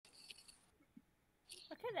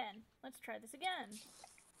Okay then, let's try this again.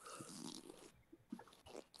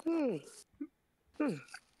 Okay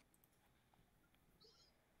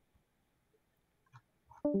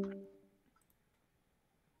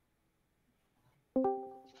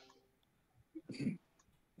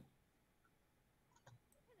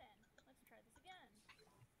then, let's try this again.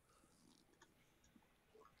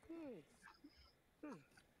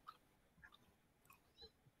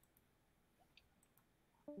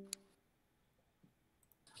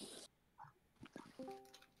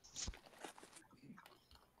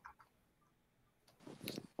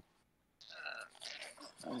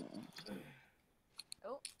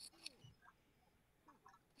 Oh.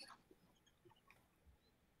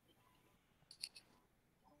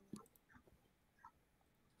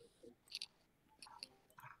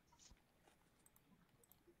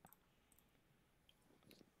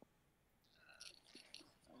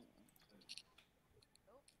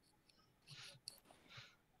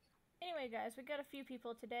 Anyway, guys, we got a few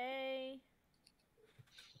people today.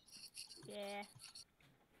 Yeah.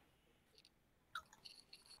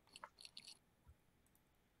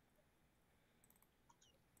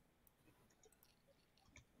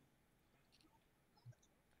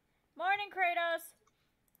 Morning, Kratos!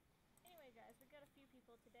 Anyway, guys, we got a few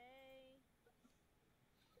people today. Yeah.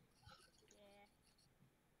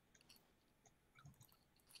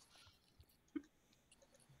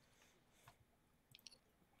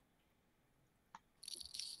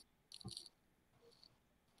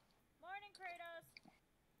 Morning, Kratos!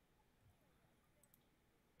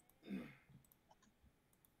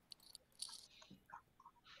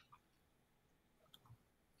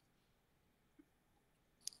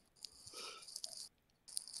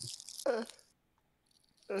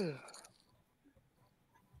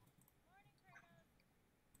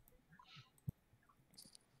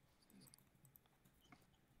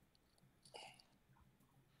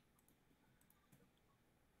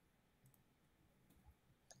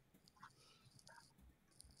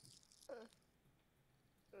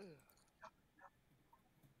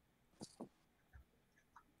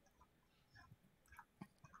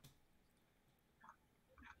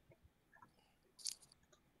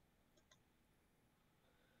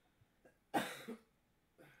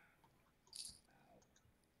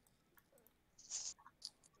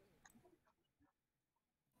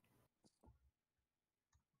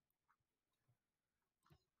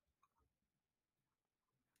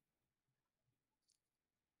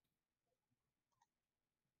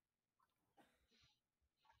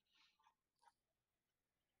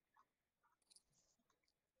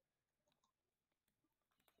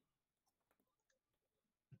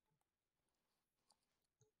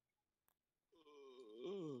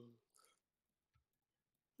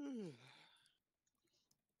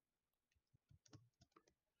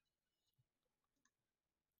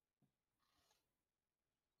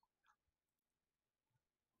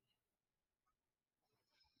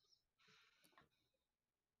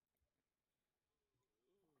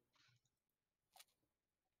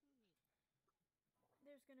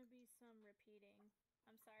 There's gonna be some repeating.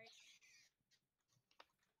 I'm sorry.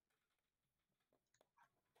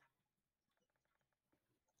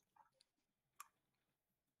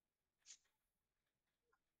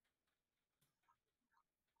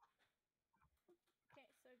 Okay,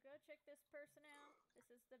 so go check this person out.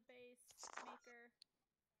 This is the base maker.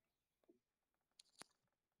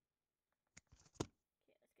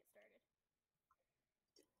 Okay, let's get started.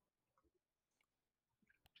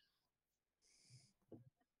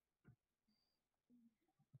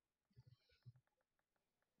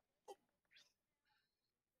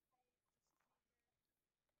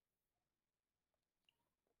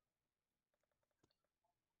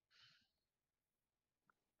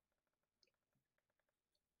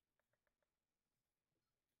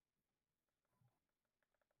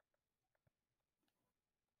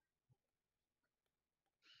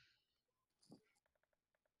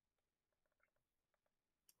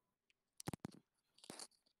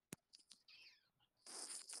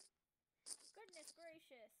 Goodness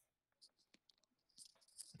gracious.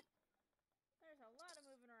 There's a lot of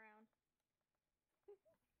moving around.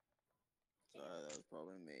 Sorry, that was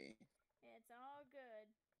probably me. It's all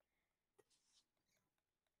good.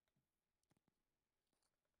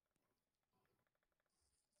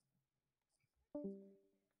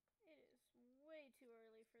 It is way too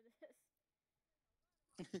early for this.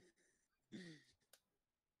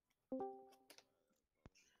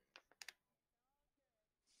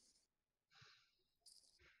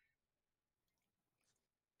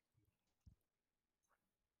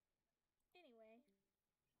 Anyway.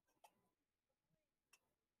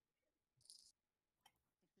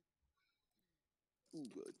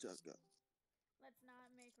 Good, Jessica. Let's not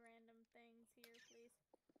make random things here, please.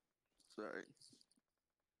 Sorry.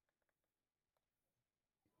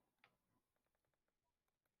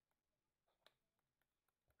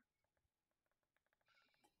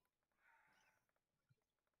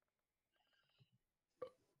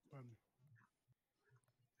 Why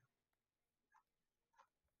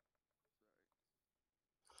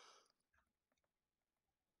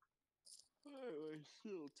am I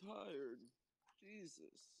still tired?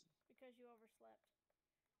 Jesus. Because you overslept.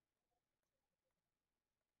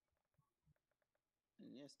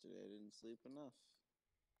 And yesterday I didn't sleep enough.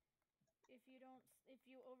 If you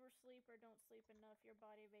oversleep or don't sleep enough, your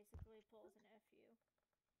body basically pulls an FU.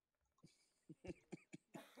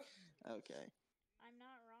 Okay. I'm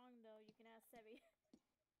not wrong though. You can ask Sebi.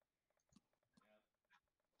 Yep.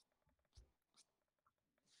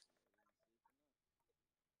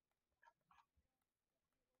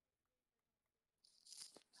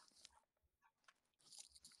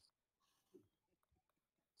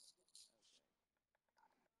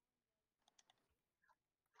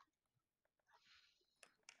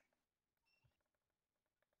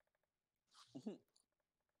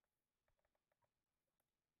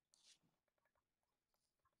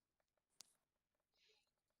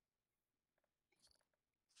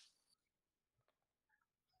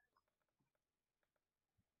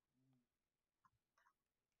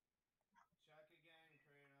 Check again,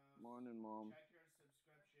 Kratos. Morning, Mom. Check your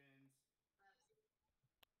subscriptions.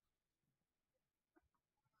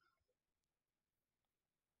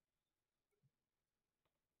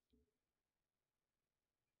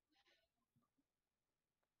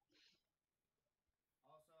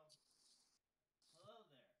 Also, hello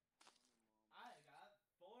there. I got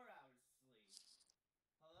 4 hours sleep.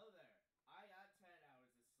 Hello there. I got 10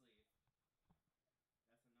 hours of sleep. Yes or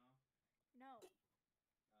no? No.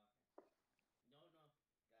 Okay.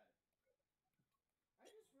 No. Got it.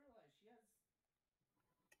 I just realized she has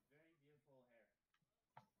very beautiful hair.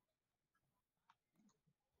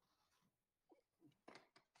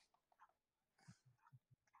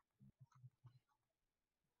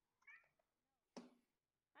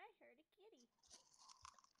 I heard a kitty.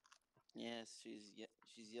 Yes, she's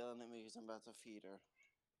yelling at me because I'm about to feed her.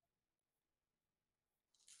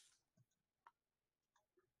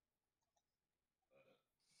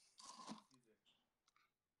 Excuse me.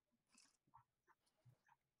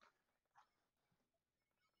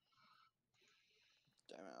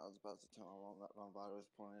 Damn it, I was about to tell my mom that my body was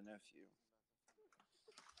pulling an FU. Jesus.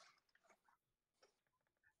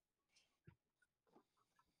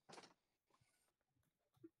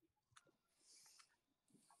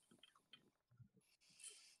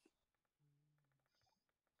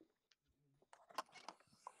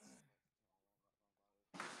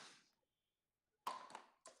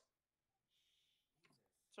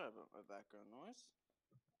 Sorry about my background noise.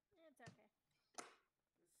 It's okay.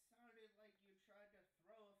 This sounded like you tried to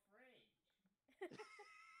throw a fridge.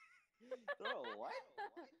 Throw what?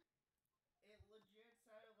 It legit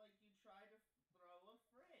sounded like you tried to throw a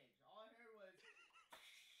fridge. All I heard was.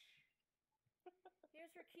 Here's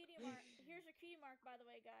her cutie mark. Here's her cutie mark, by the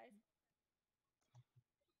way, guys.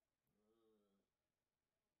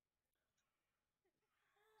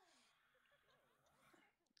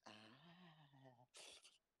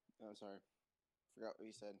 Oh, sorry. Forgot what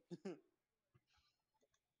you said.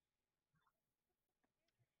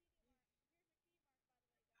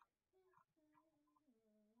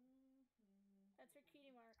 That's her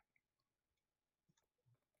cutie mark.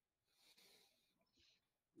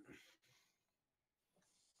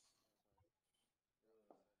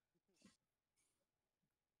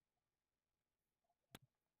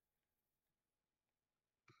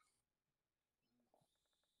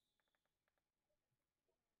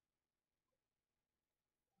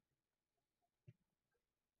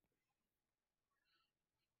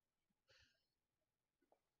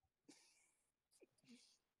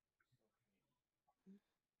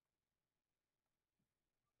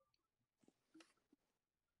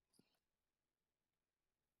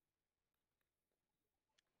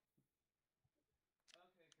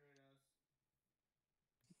 So pretty. Okay, Kratos.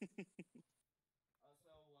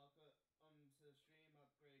 Also, welcome to the stream.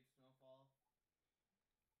 Upgrade Snowfall.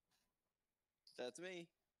 That's me.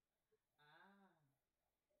 Ah.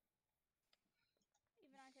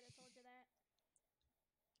 Even I could have told you that.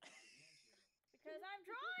 Why can't you? Because I'm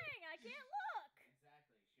drawing! I can't look!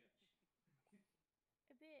 Exactly. Shush.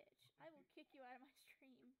 A bitch. I will kick you out of my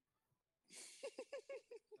stream. So, in other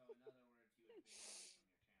words, you would ban me from your channel.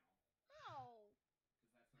 No!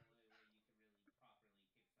 Because that's the only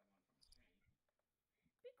way you can really properly kick someone from a stream.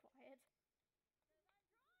 Be quiet.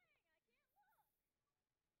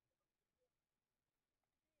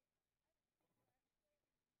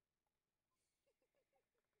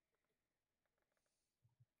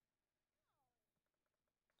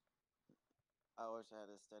 I wish I had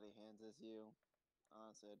as steady hands as you.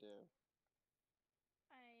 Honestly, I do.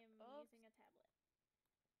 I am Oops. using a tablet.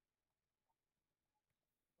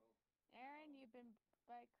 Oh, Aaron, no. you've been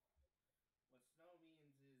like. What snow means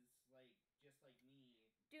is like just like me.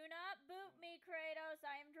 Do not boot me, Kratos.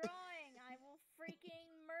 I am drawing. I will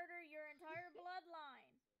freaking murder your entire bloodline.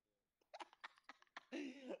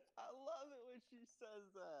 I love it when she says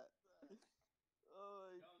that. Oh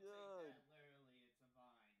my Don't god. take that literally. It's a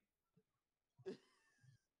vine.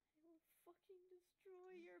 I will fucking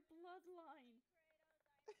destroy your bloodline.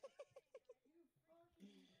 You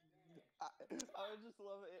fucking bitch. I would just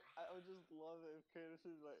love it. I would just love it if Kratos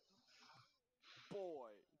was like,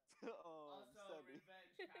 boy. Also, Sebby.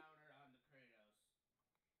 revenge counter on the Kratos.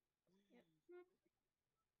 Yep.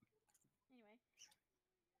 Anyway.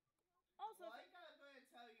 Also, Like I'm going to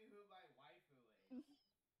tell you who my waifu is.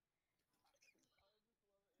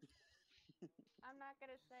 I'm not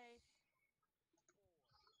gonna say.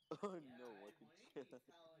 Oh Yeah, no, I what the wouldn't shit. be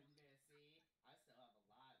telling Missy. I still have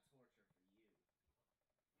a lot of torture for you.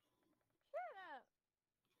 Shut up.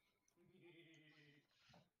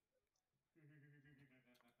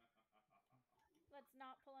 let's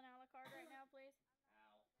not pull an Alucard right now, please.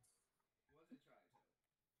 Ow. Wasn't trying to.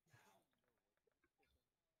 Ow.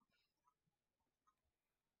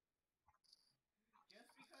 Just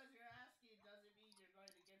because you're asking doesn't mean you're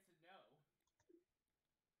going to get to know.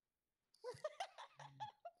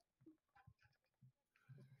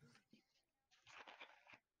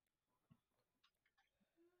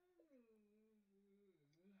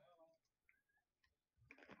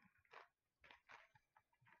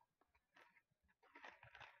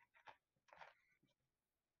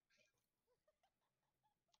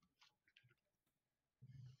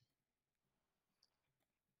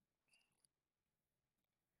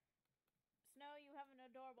 Snow, you have an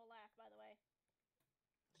adorable laugh, by the way.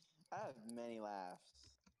 I have many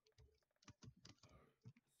laughs.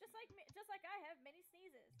 Just like me, just like I have many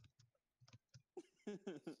sneezes.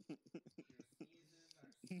 Your sneezes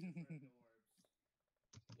are super adorbs.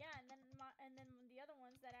 Yeah, and then the other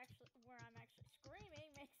ones that actually where I'm actually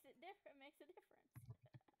screaming makes it different. Makes a difference.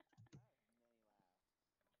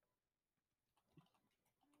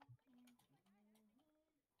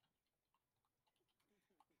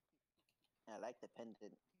 I like the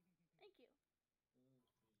pendant. Thank you.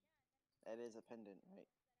 That is a pendant, right?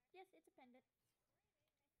 Yes, it's a pendant.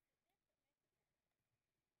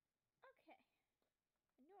 Okay.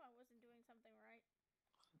 I knew I wasn't doing something right.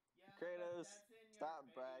 Yeah, Kratos, but that's in your stop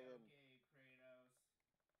video bragging. game, Kratos.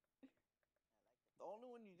 The only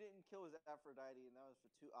one you didn't kill was Aphrodite, and that was for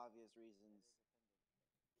two obvious reasons.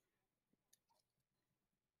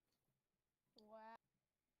 Wow.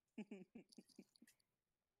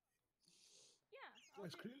 Yeah,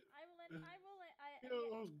 That's clear. I will. Yeah,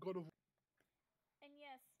 I was God of. And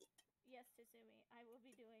yes, Tizumi, I will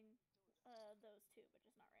be doing those too, but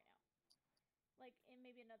just not right now. Like in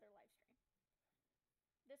maybe another live stream.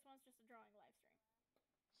 This one's just a drawing live stream.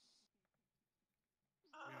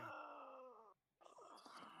 Yeah.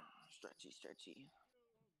 Stretchy, stretchy.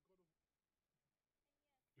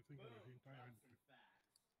 You think Boom, of the entire. drop some facts.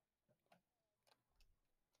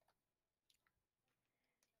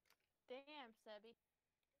 Damn, Sebby.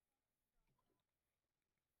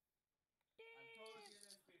 I've told you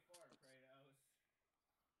this before, Kratos.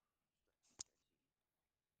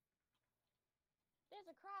 There's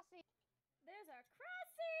a crossing. There's a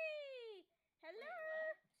Crossy! Hello!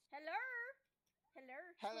 Wait, Hello! Hello!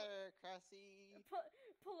 Hello, Cressy.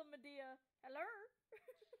 Pull a Medea. Hello!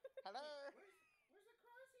 Hello. Where's the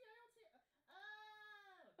Crossy? I don't see it.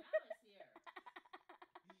 Oh, now it's here.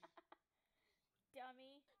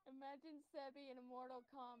 Dummy. Imagine Sebby in Mortal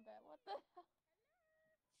Kombat. What the hell?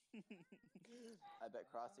 I bet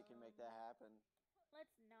Crossy can make that happen.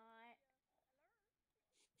 Let's not.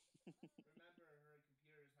 Remember, her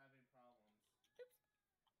computer's having problems.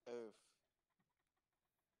 Oof.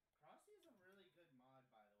 Crossy is a really good mod,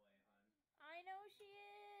 by the way, hun. I know she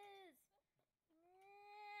is.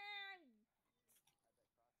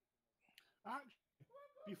 Actually,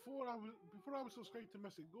 before I was subscribed to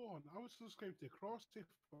Miss It Go On, I was subscribed to Crossy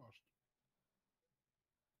first.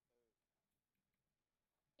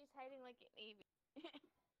 He's hiding like an AV.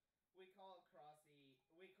 We call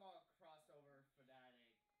crossover fanatic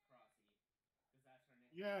Crossy. Because that's her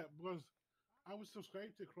nickname. Yeah, because I was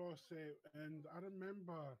subscribed to Crossy, and I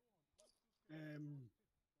remember,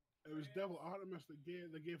 it was Devil Artemis that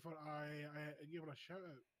gave her I gave her a shout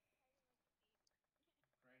out.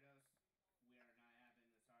 Kratos, we are not having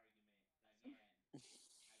this argument again. I've told you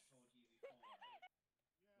before.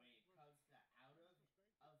 When it comes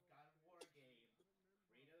to out of God of War game,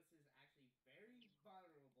 Kratos is actually very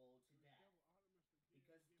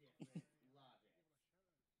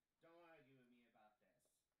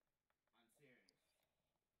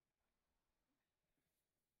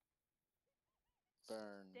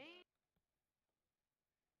Burn. Dang.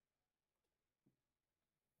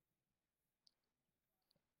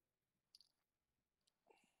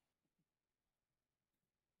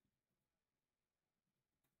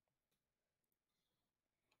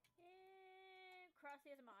 And Crossy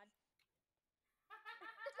is a mod.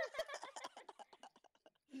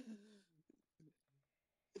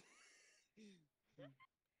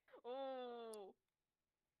 Oh.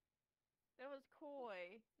 That was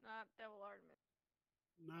Koi, not Devil Artemis.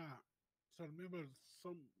 Nah. So remember,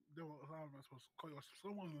 some there was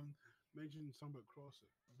someone mentioned something about cross it.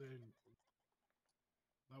 Then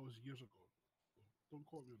that was years ago. So don't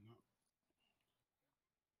quote me on that.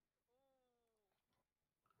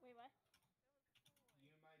 Wait, what?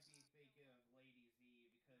 You might be thinking of Lady Z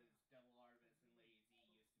because Double Arvis and Lady Z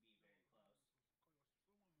used to be very close.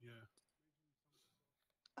 Yeah.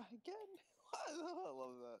 Again? I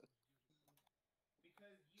love that.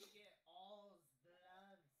 Because you get all the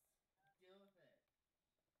loves. Deal with it.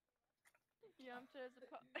 Yamcha is a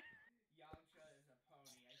Yamcha is a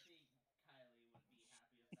pony. I think Kylie would be happy with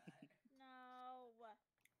that. No.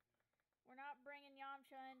 We're not bringing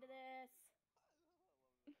Yamcha into this.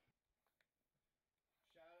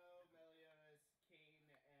 Shadow, Meliodas, Kane,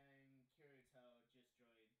 and Kirito just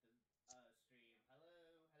joined the stream. Hello,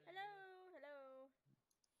 Hello, hello.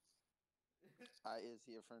 I is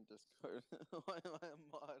here from Discord. Why am I a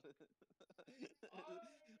mod?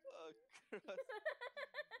 Oh, crust.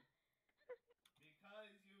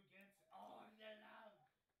 Because you get all the love.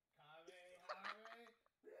 Kamehame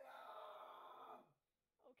love.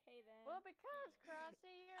 Okay then. Well, because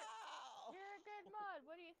Crossy, Ow! you're a good mod.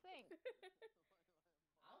 What do you think?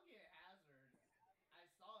 I'll get Hazard. I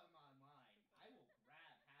saw him online. I will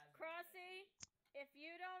grab Hazard. Crossy, if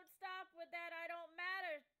you don't stop with that I don't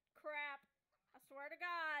matter crap, I swear to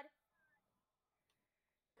God.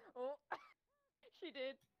 Oh, she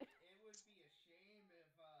did. It would be a shame if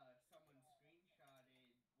someone screenshotted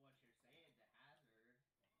what you're saying to Hazard.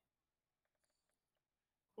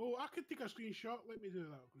 Oh, I could take a screenshot. Let me do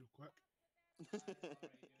that real quick. I'm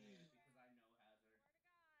already doing it because I know Hazard.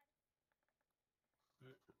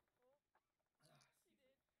 Right. Excuse me.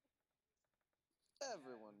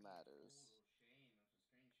 Everyone Yeah, matters. Total shame if a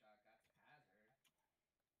screenshot got to Hazard.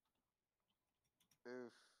 Oof. Oh,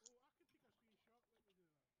 I could take a screenshot. Let me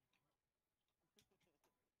do that real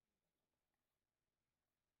quick.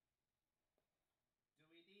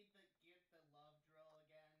 Do we need to get the love drill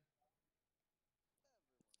again?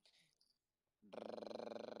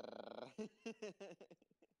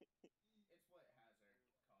 It's what Hazard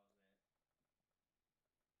calls it.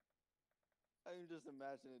 I can just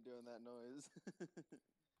imagine it doing that noise.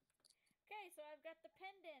 Okay, so I've got the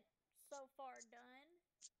pendant so far done.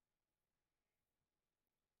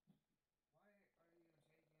 Why are you taking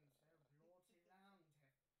so bloody long to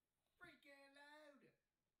freaking load?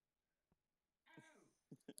 Ow!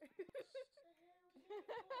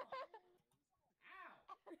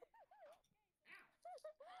 The hell is that for? Ow!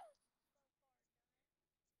 Ow!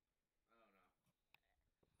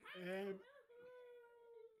 Oh no.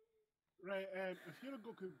 Right. If you're a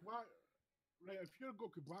Goku Black, right, if you're a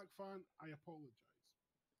Goku Black fan, I apologize.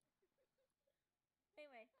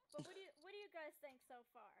 Anyway, but what do you guys think so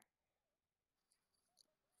far?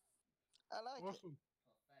 I like it. Awesome.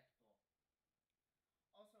 Perfecto.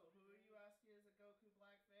 Also, who are you asking as a Goku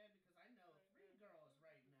Black fan? Because I know 3 girls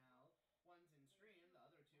right now. One's in stream, the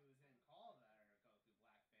other 2 is in call that are Goku Black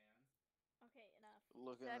fans. Okay, enough.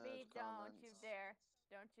 Look in Debbie, the don't comments. you dare.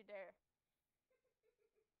 Don't you dare.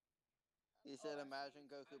 He said, I've "Imagine seen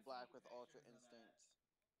Goku Black with Ultra pictures of that. Instinct."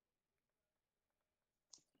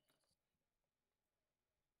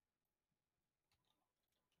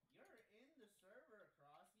 You're in the server,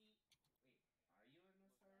 Crossy. Wait, are you in the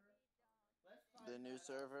server? Let's The find new that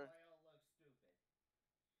server? out so I don't look stupid. He said,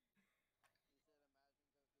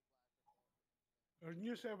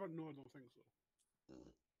 "Imagine Goku Black with Ultra Instinct."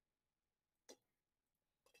 Our new server? No, I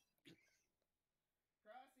don't think so.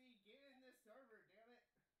 Crossy, get in this server, damn it.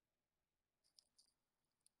 The new server?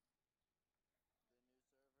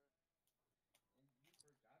 And you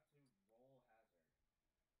forgot to roll Hazard. Shame on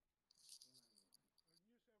you. Our new server? No, I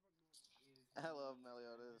don't. Is I love he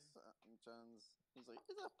Meliodas admin? Jones. He's like,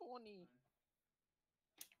 "It's a pony." Fun.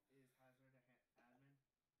 Is Hazard a admin?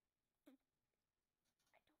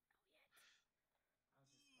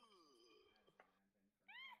 I don't know yet. I'll just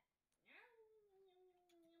count him as an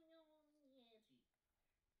admin for now.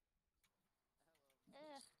 Yeah, gee. I love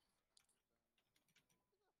Eh.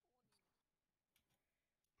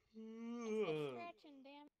 I said scratching,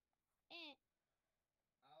 damn. Eh.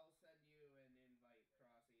 I'll send you an invite,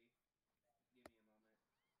 Crossy.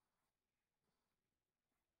 Give me a moment.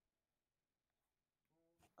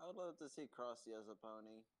 I'd love to see Crossy as a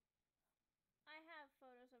pony. I have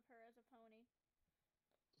photos of her as a pony.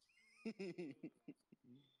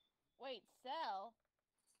 Wait, Cell?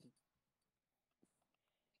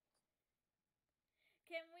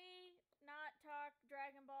 Can we not talk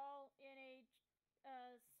Dragon Ball in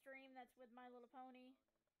a stream that's with My Little Pony,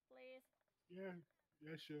 please? Yeah,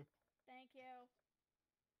 yeah, sure. Thank you.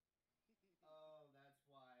 Oh, that's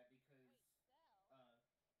why. Because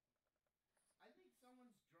I think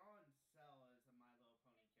someone's drawn Cell as a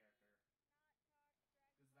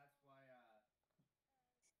My Little Pony character.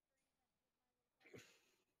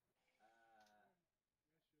 Because that's why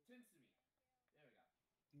Tinsumi. There we go.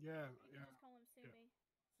 Yeah, You can yeah. just call him Sumi.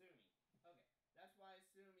 Sumi. Okay, that's why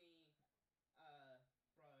Sumi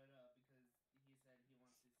brought it up because he said he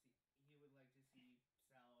wants to see, he would like to see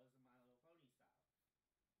Cell as a My Little Pony style.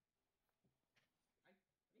 I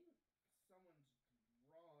think someone's drawn Cell as a My Little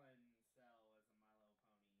Pony style.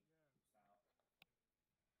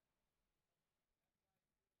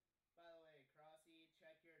 By the way, Crossy,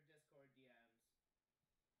 check your Discord DMs.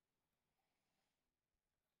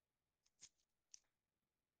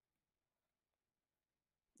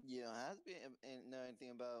 You don't have to know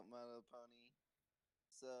anything about My Little Pony.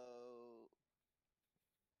 So,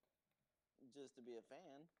 just to be a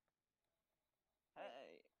fan.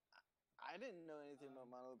 Hey, I didn't know anything about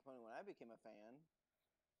My Little Pony when I became a fan.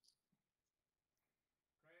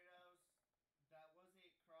 Kratos, that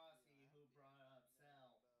wasn't Crossy who brought up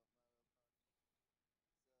Cell.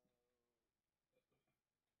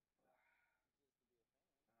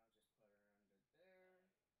 I'll just put her under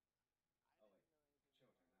there. Oh wait, children,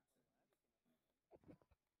 not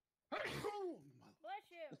siblings. Bless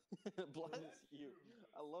you. Bless you.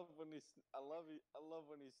 I love when he. I love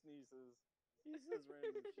when he sneezes. He says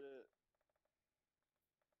random shit.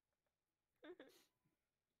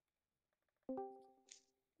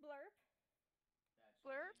 Blurp. That should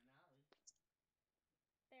Blurb? be an alley.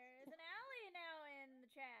 There is an alley now in the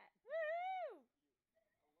chat. Woohoo!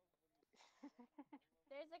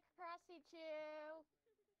 There's a Crossy Chew.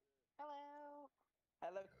 Hello.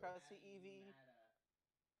 Hello, Crossy Abby Evie. Mata.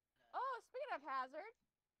 Oh, speaking of Hazard.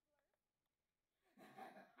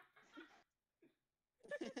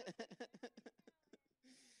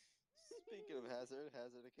 Speaking of Hazard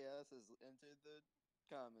of Chaos has entered the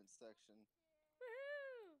comments section.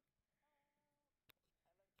 Woohoo!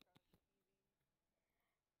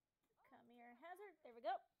 Come here, Hazard. There we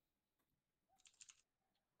go.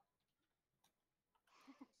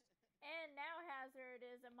 And now Hazard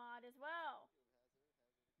is a mod as well.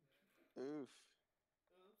 Oof.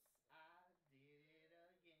 Oops, I did it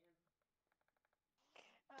again.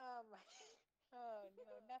 Oh my. Oh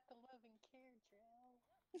no, not the loving care drill.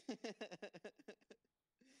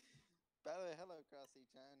 By the way, hello,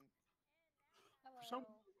 Crossy-chan. Hello.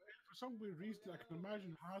 For some weird reason, I can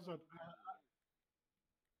imagine Hazard.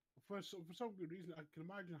 For some weird reason, I can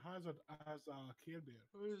imagine Hazard as a Care Bear.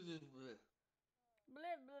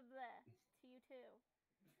 Blah, blah, blah. To you too.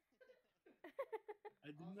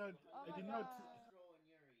 I did Also, not. Oh I my did God. not. Astro and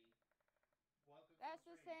Yuri. Welcome That's to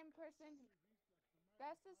the stream. same person.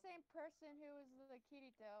 That's the same person who was the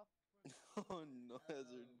Kirito. Oh no,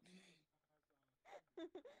 Hazard.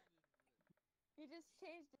 He just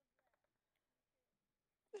changed it.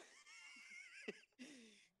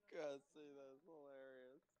 God, see, that's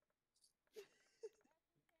hilarious.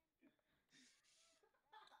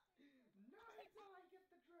 Not until I get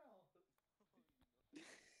the drill.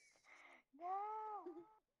 No.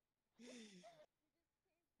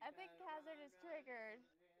 I think Hazard is triggered.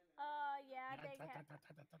 Yeah, I think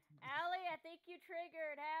Allie, I think you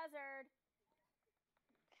triggered Hazard.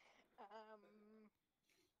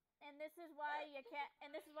 And this is why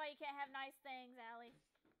you can't have nice things, Allie.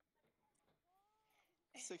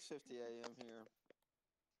 6:50 a.m. here.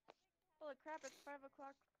 Holy crap! It's 5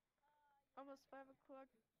 o'clock. Almost 5 o'clock.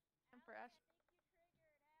 I'm for Ash.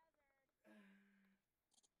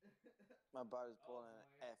 My body's Oh pulling an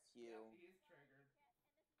boy. FU. Yep, he is triggered.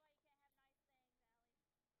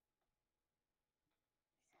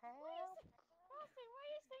 Help! Crossy, why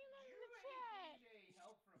are you saying that in the chat? You ain't DJ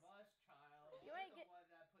help from us, child. You You're ain't the get- one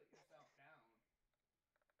that put yourself down.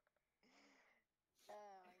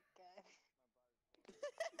 Oh my god.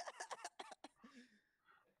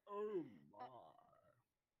 Oh my!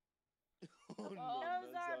 Oh No, no,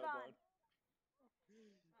 Zarbon.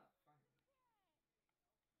 Oh, finally.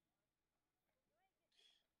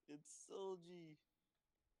 It's Solji.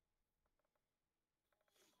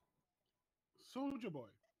 Soldier Boy.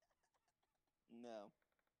 No,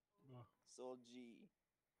 Uh, Solji.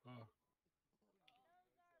 uh,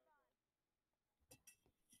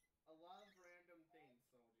 A lot of random things,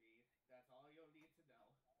 Solji.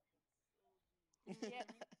 Yep.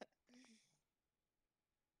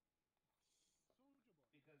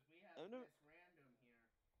 Because we have I've never. Miss Random here.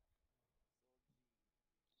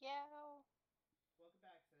 Yeah. Welcome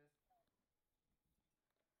back, sis.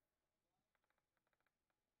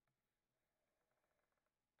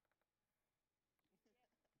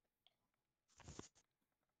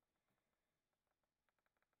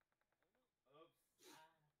 Oops,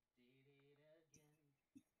 I did it again.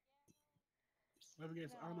 Let me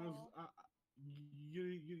guess. I don't know. No. You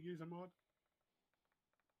use a mod?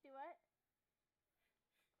 Do what?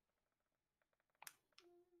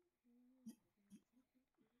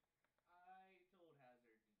 I told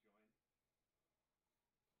Hazard to join.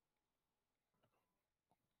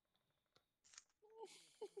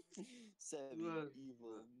 Savvy, Look.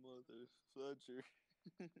 evil mother fudger.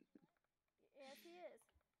 Yes, he is.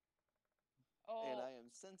 And Oh, I am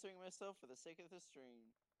censoring myself for the sake of the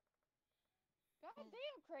stream.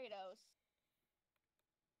 goddamn, Kratos.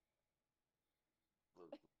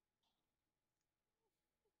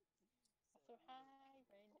 So hi,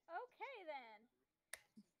 Ren. Okay then.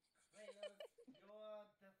 Kratos, you're despicable.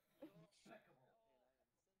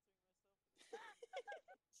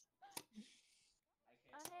 I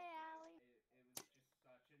can't Oh, help hey, it. Allie. It was just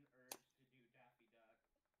such an urge to do Daffy Duck.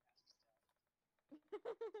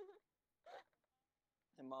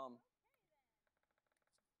 Hey, Mom.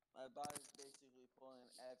 My body's basically pulling an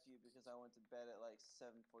F you because I went to bed at like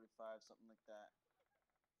 7:45, something like that.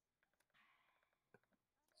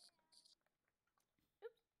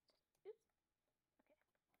 Oops. Okay.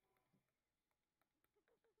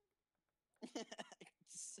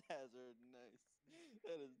 Hazard, nice.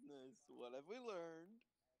 That is nice. What have we learned?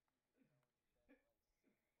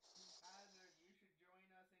 Hazard, you should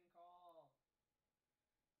join us in call.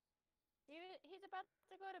 He's about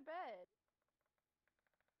to go to bed.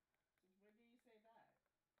 Since when did you say that?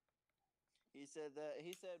 He said that.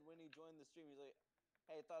 He said when he joined the stream, he's like,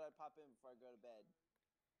 "Hey, thought I'd pop in before I go to bed."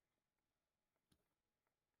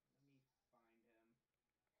 Let me find him.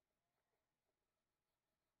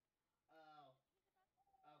 Oh,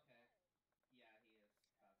 okay. Yeah, he is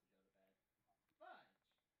about to go to bed. Fudge!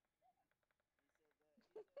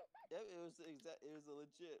 Yep, it was exact. It was a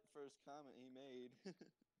legit first comment he made.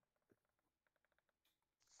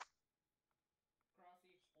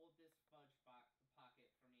 Crossy, hold this fudge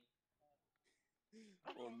pocket for me.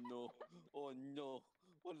 Oh no! Oh no!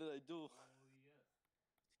 What did I do?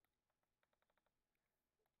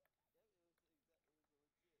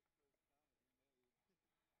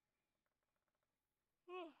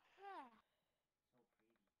 Oh, yes.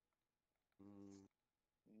 So pretty.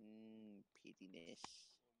 Pettiness.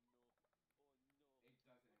 It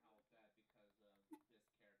doesn't help that because of this character,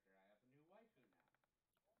 I have a new waifu now.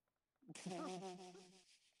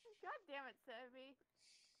 God damn it, Sebby.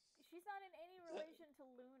 She's not in any relation to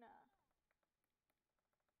Luna.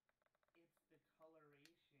 It's the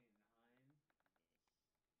coloration, hun.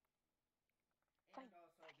 Fine, And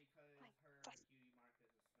also because her fine. cutie mark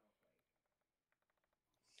is a snowflake.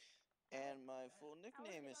 And my That, full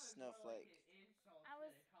nickname is that was more like Snowflake. an insult I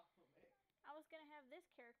was than a compliment. I was gonna have this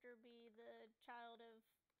character be the child of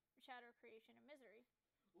Shadow Creation and Misery.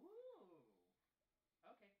 Ooh.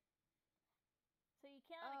 Okay. So you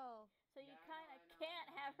can't. Oh. So you Yeah, I kind know, of I know, I can't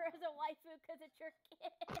know, have I her know. as a waifu because it's your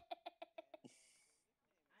kid.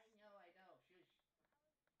 I know. Shush.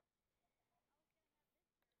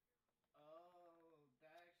 Oh,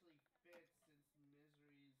 that actually fits since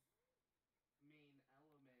Misery's main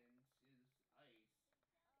element is ice.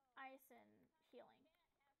 Ice and healing.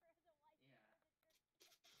 Yeah.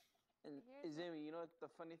 And Here's my. Izumi, you know what the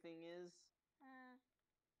funny thing is? Uh,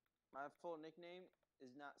 My full nickname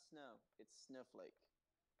is not Snow. It's Snowflake.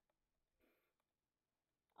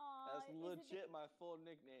 That's aw, legit my full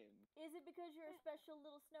nickname. is it because you're a special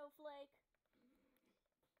little snowflake?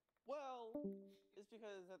 Well, it's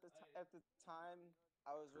because at the time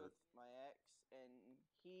I was with my ex and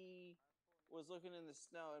he was looking in the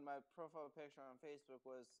snow and my profile picture on Facebook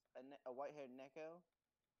was a white-haired Neko.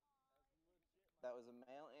 That was a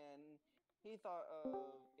male, and he thought of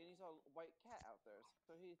and he saw a white cat out there,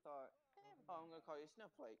 so he thought, Welcome "Oh, I'm back, gonna call Allie. you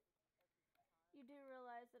Snowflake." You do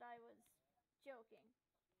realize that I was joking,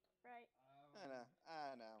 right?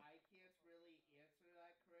 I know. I can't really answer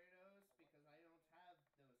that, Kratos, because I don't have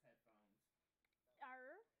those headphones.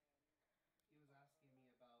 Arr. He was asking me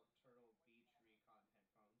about Turtle Beach Recon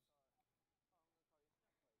headphones.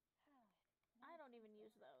 I don't even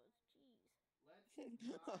use those. Jeez. Let's not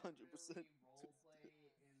 100%. really roleplay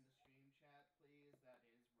in the stream chat, please. That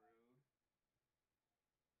is rude.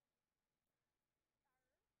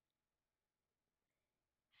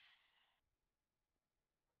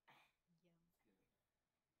 Yum. Excuse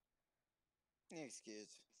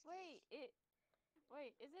Excuse.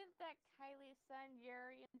 Wait, isn't that Kylie's son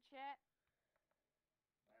Yuri in chat?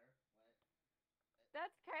 Where? What?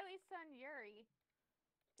 That's Kylie's son Yuri.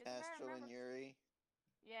 'Cause if I Astro and remember, Yuri.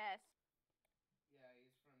 yes. Yeah,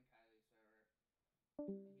 he's from Kylie's server.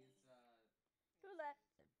 He's Who left?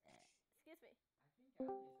 Excuse me. I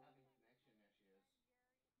think Allie's having connection issues.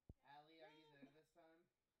 Allie, are you there this time?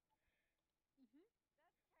 Mhm.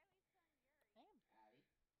 I am. Addie?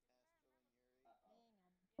 Uh-oh.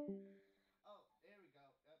 Hang on. Oh, there we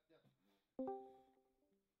go. Yep, yep.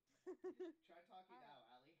 Try talking All now, right.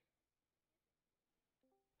 Allie.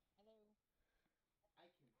 Hello. I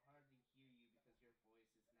can hardly hear you because your voice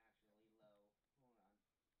is naturally low. Hold on.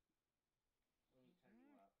 Let me turn you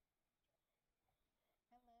Mhm. up.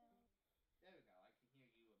 Hello. There we go. I can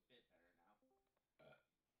hear you a bit better now.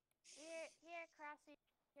 Here, Crossy.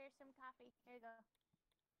 Here's some coffee. Here you go.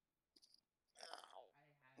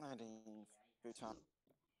 I have I didn't. coffee. I Good have time.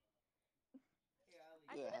 coffee. Hey, Allie,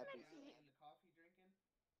 I you didn't want to mention join you. in the coffee drinking?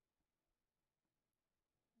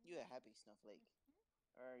 You a happy snowflake.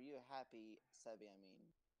 Or are you a happy Sebby, I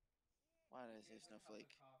mean. Why did I say Here's a cup of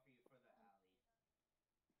snowflake? coffee for the Allie.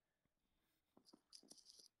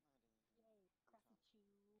 Yay, Crossy Chew.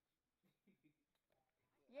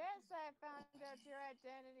 Yes, I found out your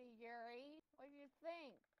identity, Yuri. What do you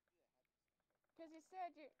think? Because you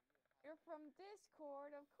said you're from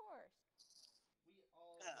Discord, of course. We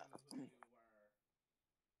all knew who you were.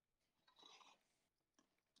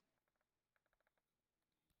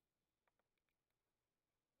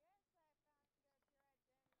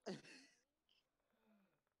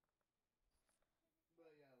 But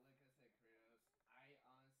yeah, like I said, Kratos, I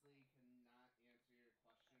honestly cannot answer your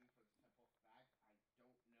question for the simple fact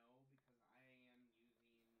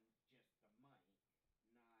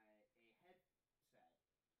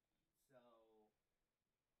I don't know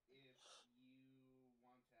because I am using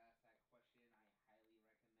just the mic, not a headset. So if you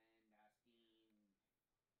want to ask that question,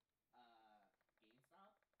 I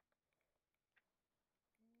highly recommend asking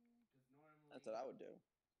GameStop because That's what I normally, would do.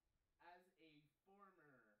 as a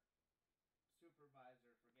former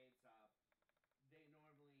supervisor for GameStop, they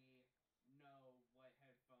normally know what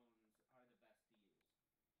headphones are the best to use.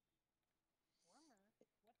 Warmer.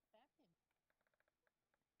 What's that mean?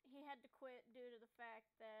 He had to quit due to the fact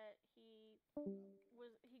that he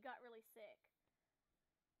got really sick.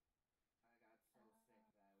 I got so sick that I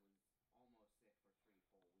was almost sick for 3 full weeks.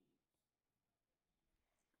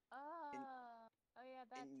 Oh, oh yeah,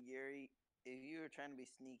 that's. And Yuri, if you were trying to be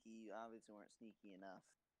sneaky, you obviously weren't sneaky enough.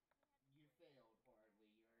 You failed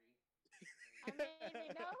horribly, Yuri.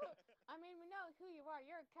 We know who you are.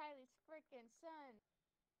 You're Kylie's freaking son.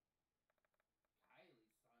 Kylie's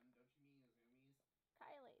son, don't you mean Izumi's?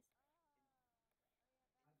 Kylie's.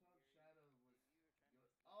 I thought Shadow was your.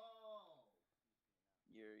 Oh!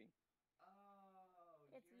 Yuri. Oh,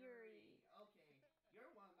 It's Yuri. Okay, you're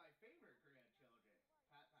one of my favorite grandchildren.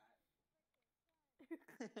 Pat pat.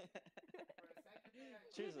 For a second there, I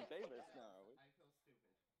thought Choose a that was favorite something else. now. I feel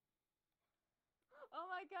stupid. Oh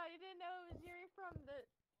my god, you didn't know it was Yuri from the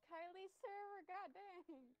Kylie server? God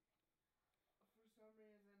dang. For some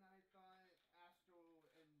reason, I thought Astro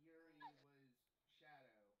and Yuri was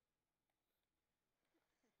Shadow.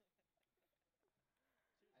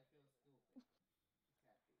 I feel stupid.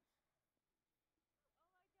 Sad face.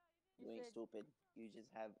 You ain't stupid. You just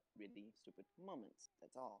have really stupid moments.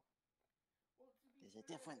 That's all. Well, to be There's a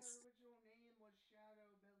fair, their difference. original name was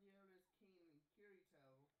Shadow, Meliodas, King, and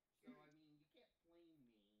Kirito. So, I mean, you can't blame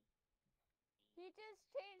me. He just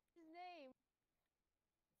changed his name.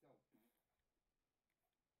 So, You ain't stupid.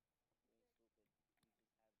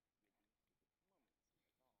 You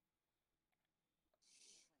just have really stupid moments.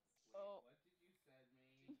 That's all. wait, Oh. what did you send me?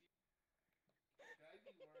 Should I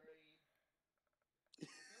be worried?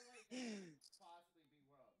 I feel like I should possibly be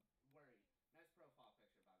worried. Nice profile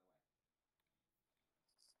picture, by the way.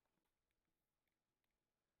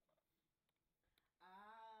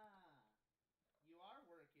 Ah, you are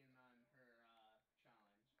working on her challenge.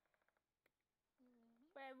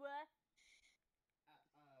 Wait, what?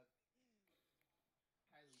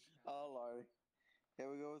 Kylie's challenge. Oh lord. Here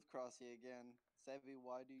we go with Crossy again. Sevy,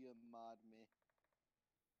 why do you mod me?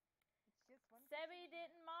 It's just one. Sebby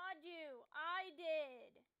didn't mod you. I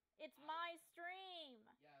did. It's my stream.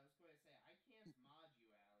 Yeah, I was going to say, I can't mod you,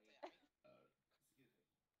 Allie. Excuse me.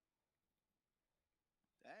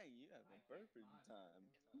 Dang, you have I a can't perfect mod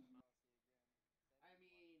time. you. I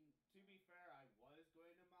mean, to be fair, I was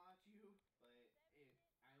going to mod you, but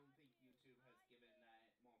I don't think YouTube has given that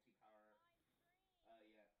multi-power yet.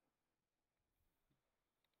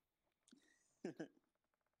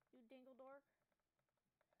 You dingle dork.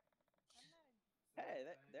 I'm not a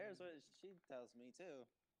Here's what she tells me too.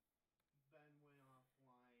 Ben went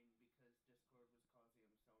offline because Discord was causing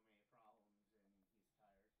him so many problems and he's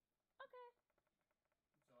tired. Okay.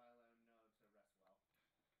 So I let him know to rest well.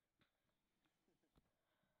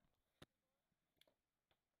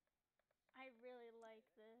 I really like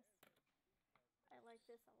this. I like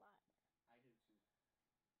this a lot. I do too.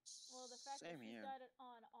 Well, the fact Same that she's here. got it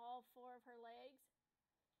on all 4 of her legs.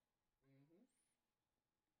 Mm-hmm.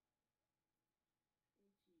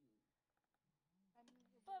 I mean,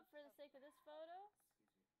 it But works for the out sake of this photo,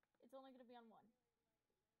 Excuse me. it's only going to be on 1.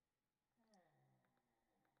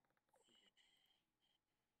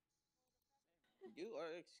 You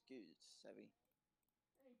are excused, Sebby.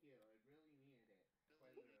 Thank you. I really needed it.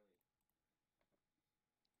 Quite literally.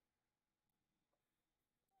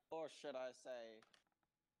 Or should I say?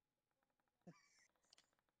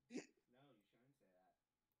 No, you shouldn't say that.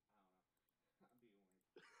 I don't know. I'm being weird.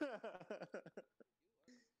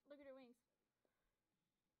 Look at her wings.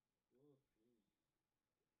 Ooh, pretty.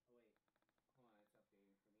 Oh wait, hold on, it's updating for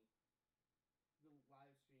me. The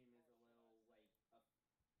live stream is a little like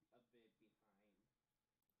a bit behind.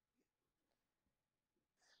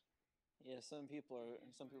 Yeah, some people are.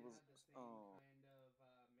 She's Some going to people's. have the same Oh,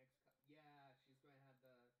 kind of mixed. Yeah, she's going to have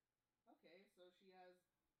the. Okay, so she has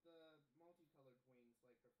the multicolored wings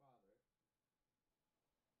like her father.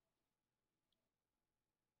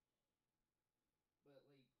 But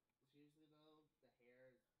like seriously though, the hair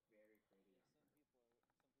is very pretty on her.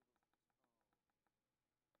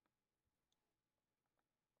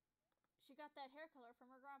 She got that hair color from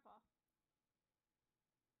her grandpa.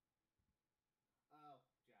 Oh,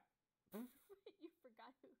 Jack. You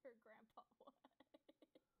forgot who her grandpa was.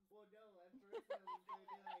 Well, no, at first I was going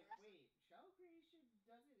to be like, wait, Shadow Creation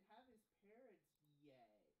doesn't have his parents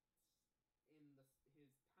yet in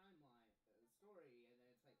his timeline story, and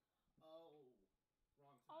then it's like, oh,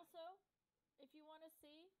 wrong time. Also, if you want to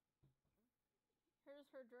see,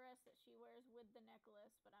 here's her dress that she wears with the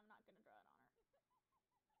necklace, but I'm not going to draw it on her.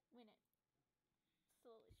 When it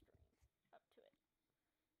slowly streams up to it.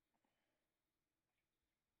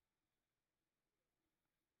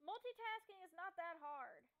 Multitasking is not that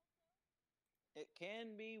hard. it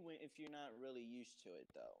can be if you're not really used to it,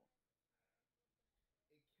 though.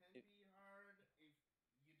 It can be hard if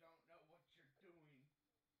you don't know what you're doing.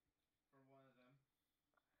 For one of them.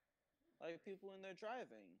 Like people when they're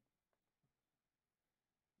driving.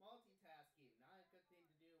 Multitasking, not a good thing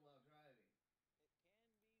to do while driving.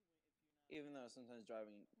 Even though sometimes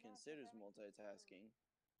driving Not considers very multitasking.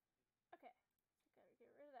 Okay, so gotta get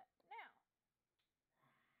rid of that. Now,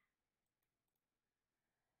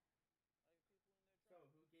 So,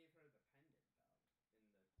 who gave her the pendant, though, in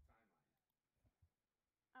the timeline?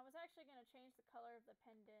 I was actually gonna change the color of the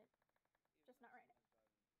pendant, just not right now.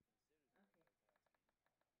 Okay.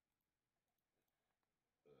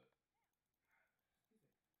 Excuse me.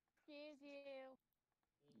 Excuse you.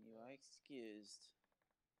 You are excused.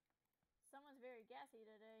 Someone's very gassy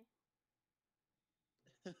today.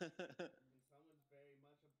 And someone's very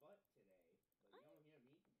much a butt today, but you don't hear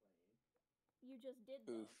me complaining. You just did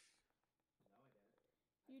though. Oof. No, I didn't.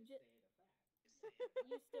 I You just ju- stated a fact.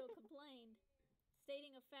 You still complained.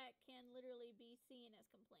 Stating a fact can literally be seen as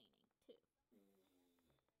complaining too.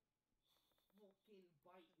 Fucking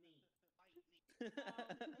bite me.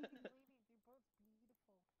 ladies, you're both beautiful.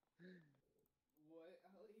 What,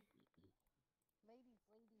 Ellie? Ladies,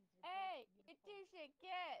 you're Hey, both you beautiful. two should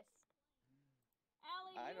kiss.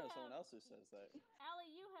 Allie, I you know have, someone else who says that.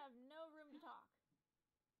 Allie, you have no room to talk.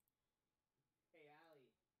 Hey,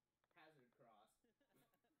 Allie. Hazard cross.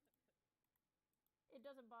 It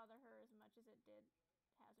doesn't bother her as much as it did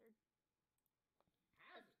Hazard.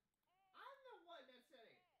 Hazard? I'm the one that said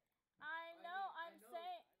it. I I know. mean, I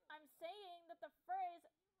know. I'm saying that the phrase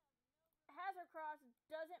Hazard cross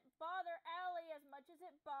doesn't bother Allie as much as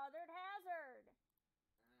it bothered Hazard.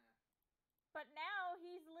 But now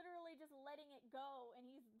he's literally just letting it go, and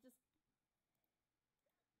he's just,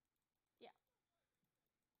 yeah.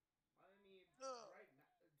 I mean, right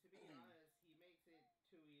now, to be honest, he makes it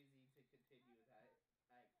too easy to continue with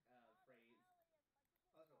that phrase.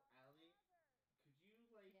 Also, Allie, could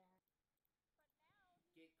you, like, Yeah.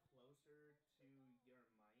 get closer to your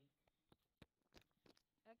mic?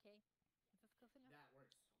 Okay. Is this close enough? That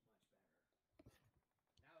works so much better.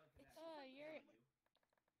 Now I can It's actually you're- hear you.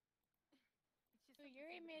 It's just So not the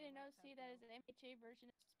Yuri same with made my an laptop, OC that is though. an MHA version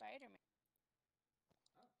of Spider-Man.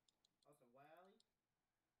 Oh. Also, what, Allie?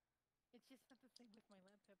 It's just not the same with my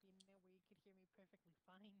laptop, you know, where you could hear me perfectly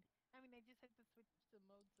fine. I mean, I just had to switch the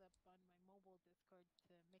modes up on my mobile Discord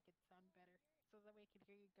to make it sound better, so that way I could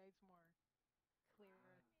hear you guys more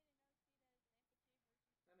clearer.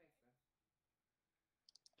 That makes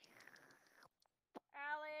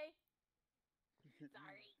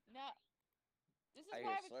I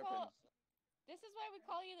why hear we slurping. call. This is why we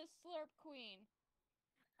call you the Slurp Queen.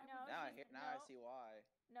 No, Now I she's, hear. Now I no, see why.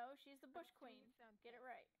 no, she's the bush doing queen. sound Get it test.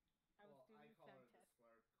 right. I was Well, doing I the call sound her the test.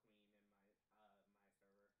 Slurp Queen in my server.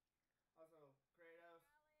 Also, Kratos,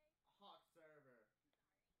 Hawk server.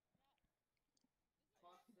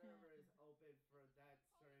 Hawk server is open for that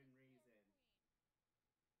certain reason.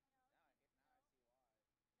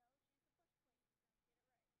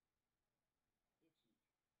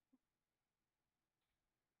 Itchy.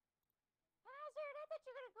 Hazard, I thought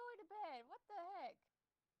you were gonna go into bed. What the heck?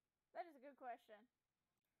 That is a good question.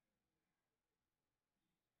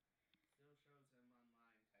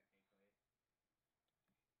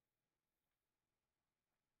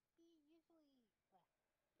 Still shows him online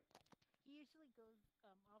technically. He usually goes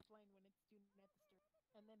offline when it's doing at the start,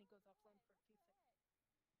 and then he goes offline for a few seconds.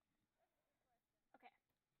 Okay.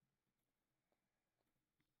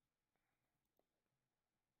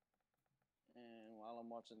 And while I'm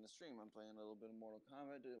watching the stream, I'm playing a little bit of Mortal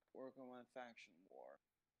Kombat to work on my faction war.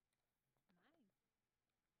 Nice.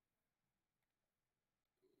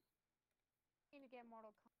 Need to get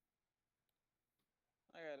Mortal Kombat.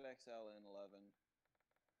 I got XL in 11.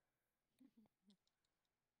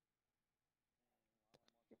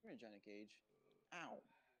 Give me Johnny Cage. Ow.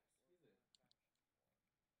 Excuse me.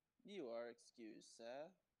 You are excused,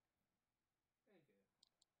 sir. Thank you.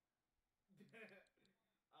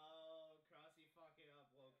 Oh, Crossy fucking up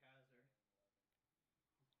woke hazard.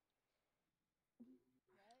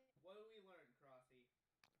 What? What did we learn, Crossy?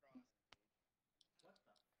 What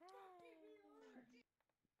the fuck did we learn?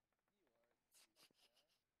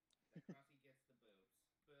 That Crossy gets the boobs.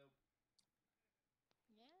 Boop.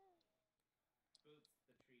 Yeah. Boops,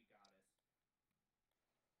 the tree goddess.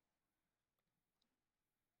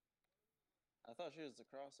 I thought she was the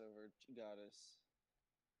crossover goddess.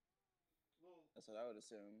 Well, That's what I would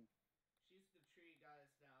assume. she's the tree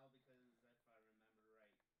goddess now because if I remember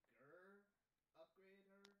right, Gur upgraded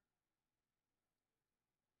her.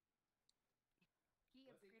 He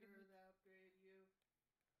Was it upgraded Gur me. that upgraded you?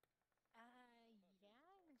 Yeah,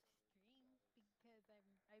 on stream because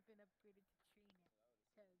I've been upgraded to tree now.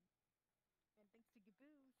 Cause, and thanks to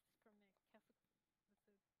Gaboose from that Castle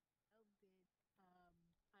episode I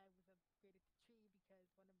did, I was upgraded to tree because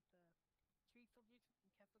one of the tree soldiers from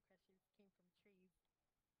Castle Crashers came from trees, and I'm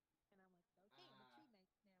like, okay, I'm a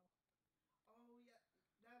tree knight now. Oh yeah,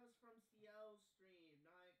 that was from CL's stream,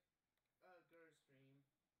 not Gur's stream.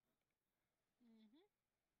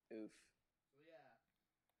 Oof. So yeah.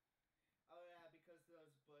 Oh yeah, because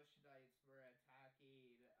those Bush Knights were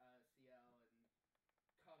attacking CL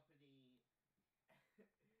and company,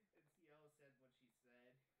 and CL said what she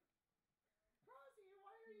said. Crossy,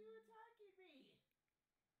 why are you attacking me?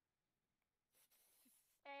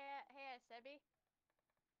 Hey, Sebby.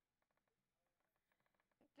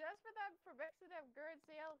 Just for that prerequisite of Gerd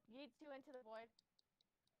Sale, yeets you into the void.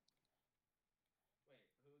 Wait,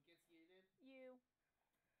 who gets yeeted? You.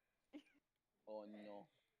 Oh Bitch. no.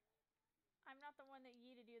 I'm not the one that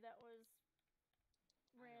yeeted you. That was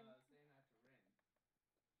Rin. I know, I was saying that to Rin.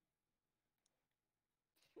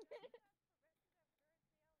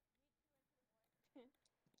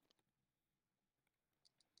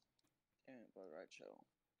 Damn it, but right show.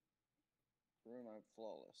 Room I'm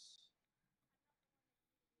flawless.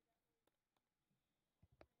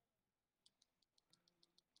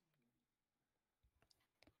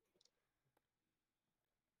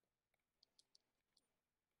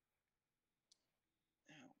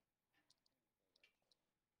 Ow.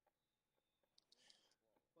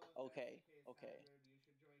 Well, if Okay, that's the case, okay. Hazard, you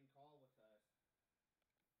should join call with us.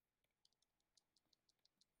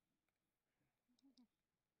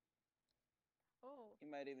 Oh. You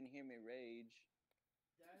might even hear me rage.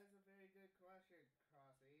 That is a very good question,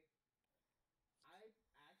 Crossy. I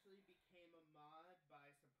actually became a mod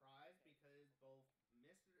by surprise because both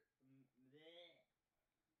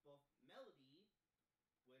both Melody,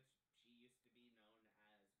 which she used to be known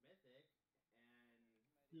as Mythic, and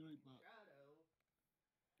You like that? Shadow,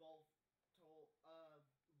 both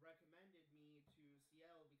recommended me to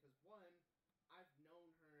CL because one, I've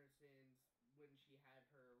known her since when she had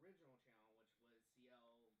her original channel, which was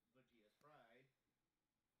CL Vegeta's Pride,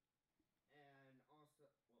 and also,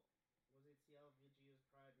 well, was it CL Vegeta's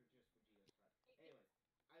Pride or just Vegeta's Pride? Anyways,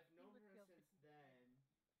 I've known her since then.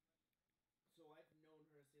 So I've known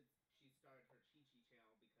her since she started her Chi Chi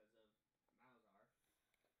channel because of Malzar.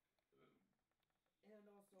 And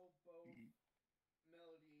also both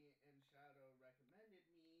Melody and Shadow recommended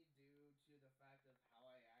me due to the fact of how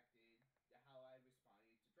I acted, how I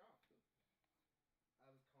responded to drama. I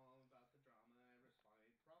was calm about the drama and I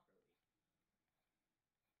responded properly.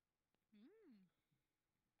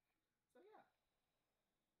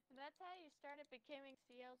 that's how you started becoming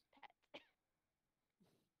CL's pet.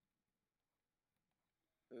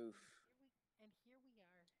 Oof. Here we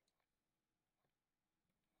are.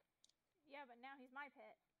 Yeah, but now he's my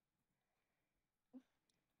pet.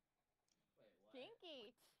 Wait, what?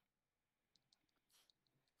 Kinky.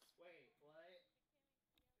 Wait, what?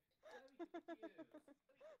 I'm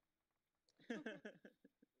confused.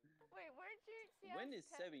 Wait, weren't you CL's When is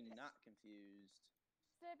pet? Sebi not confused?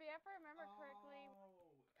 Sebby, if I remember correctly.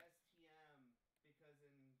 Oh, STM, because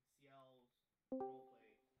in CL's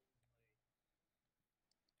roleplay.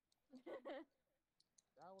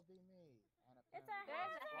 That would be me. And It's apparently a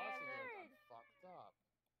There's a Crossy hazard! is hazard. unfucked up.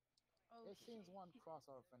 Oh, It seems shit. one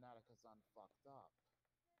crossover fanatic is unfucked up.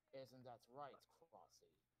 Isn't that right,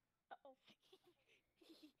 Crossy? Uh-oh.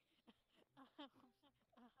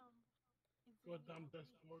 God Izumi, damn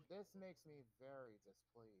Discord. This makes me very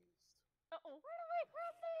displeased. Uh-oh. Run away,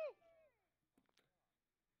 Crossy!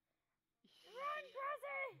 Run,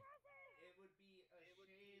 Crossy! It would be a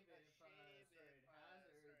shame if certain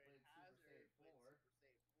hazard played Super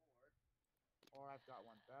Saiyan 4. Or I've got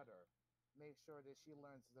one better. Make sure that she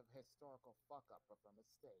learns the historical fuck up of her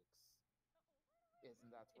mistakes.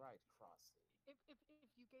 Isn't that right, Crossy?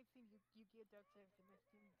 if you guys seen Yu-Gi-Oh! Dark Side of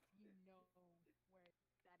Dimensions, you know where that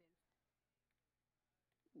is.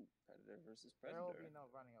 Ooh, Predator versus There will Predator. be no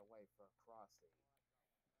running away for Crossy.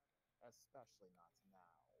 Especially not now.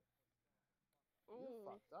 You Ooh.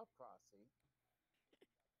 fucked up, Crossy.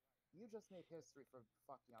 You just made history for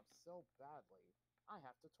fucking up so badly, I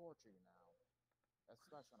have to torture you now.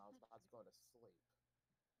 Especially when I was about to go to sleep.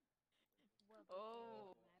 Well,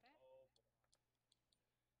 Oh. matter.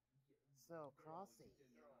 So, No, Crossy. you did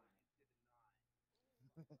not.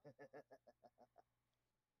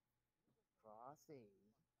 Crossy.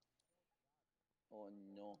 Oh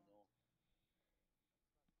no.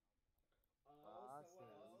 Oh, someone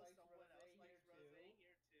else Crossy. likes Rose here too,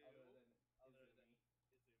 other than Izumi.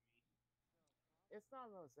 It's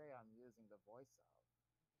not Rose I'm using the voice of.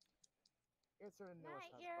 It's her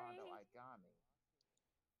newest Night, husbando, Yuri. Igami.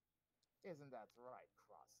 Isn't that right,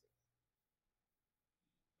 Crossy?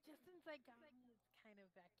 Justin Zagami is kind of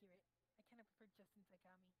accurate. I kind of prefer Justin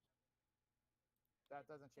Zagami. That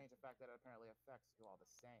doesn't change the fact that it apparently affects you all the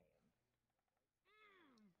same.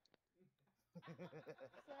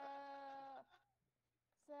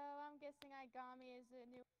 So I'm guessing Igami is the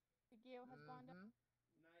new Yu-Gi-Oh! Husbando. Mm-hmm.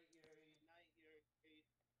 Night, Yuri.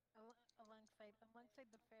 Alongside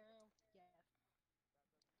the Pharaoh, yes.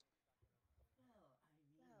 Well,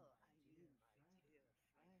 I mean, my dear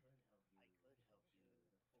friend, I could help you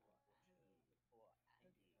the full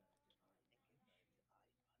ending divine punishment.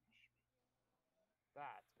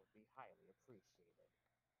 That would be highly appreciated.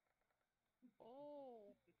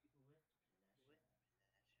 Oh. With pleasure.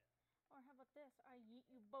 Or how about this? I yeet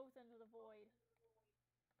you both into the void.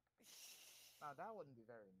 Now, that wouldn't be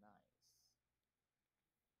very nice.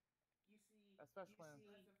 You see, Especially when...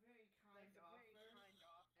 that's a very kind offer,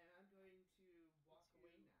 and I'm going to walk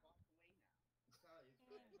away now. Sorry,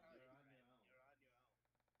 friend, you're on your own.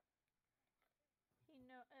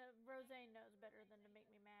 Rose knows better than to make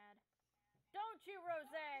me mad. Don't you, Rose?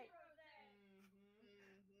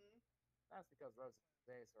 Mm-hmm. That's because Rose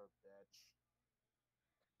is her bitch.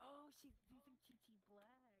 Oh, she's using Chi-Chi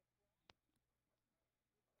Black.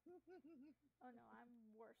 Oh no,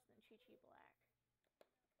 I'm worse than Chi-Chi Black.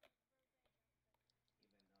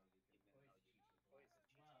 Even though you can poison Chi-Chi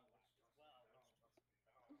Black as well, which trust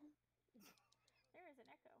me, don't. There is an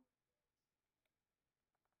echo.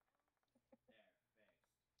 There, fixed.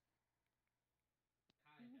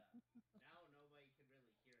 Kinda. Now nobody can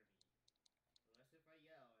really hear me. Unless if I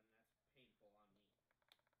yell, and that's painful on me.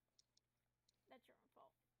 That's your own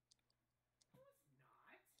fault. No, it's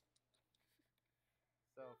not.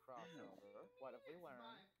 So, crossover, what have we It's learned?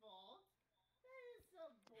 my fault. That is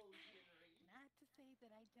some bullshittery. Not to say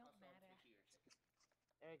that I don't Also, matter. take your chicken.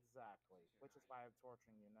 Exactly, which is why I'm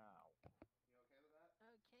torturing you now. You okay with that?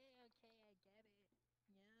 Okay, I get it. Yeah.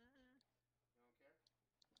 You don't care?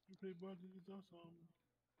 Everybody's awesome.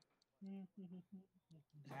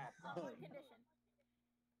 That's On Oh, one no. condition.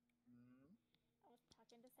 Hmm? I was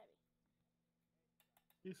talking to Sebi.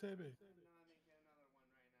 You say me. I'm not making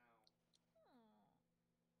another one right now.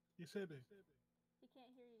 You say me. He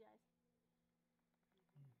can't hear you guys.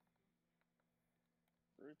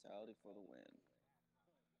 Brutality for the win.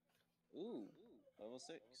 Ooh, level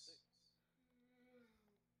 6.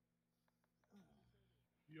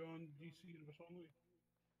 You're on DC Universe only.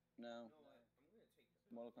 No, You know what? I'm gonna take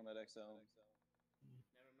the Mortal Kombat XL. Never mind, she's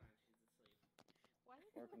asleep. Why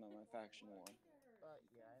is Working on my faction war. But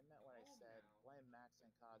yeah, I meant what I Calm said. now. blame Max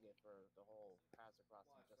and Kage for the whole Hazard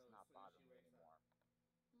Crossing Watch just those not as soon as bothering she me wakes anymore. up.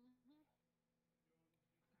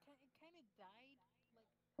 It kind of died, like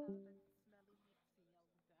how the smelly CL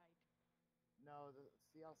died. No, the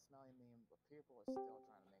CL smelling meme, but people are still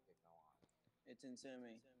trying to make it go on. It's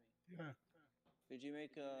Izumi. Yeah. Could you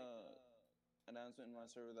make a announcement in my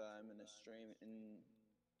server that I'm in a stream and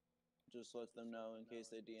just let them know in case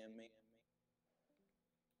they DM me?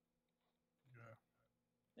 Yeah.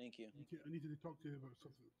 Thank you. I need to talk to you about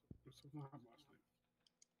something. There's something happened last night.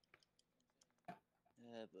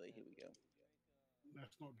 Oh boy, here we go.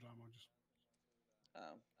 That's not drama.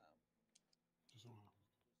 Oh. Just something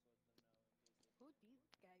happened. Who these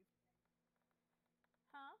guys?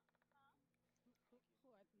 Huh?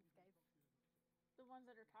 Who are these guys? The ones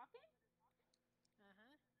that are talking?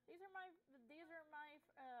 Uh-huh. These are my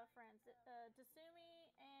friends,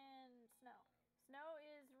 Tasumi and Snow. Snow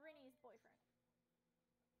is Rinny's boyfriend.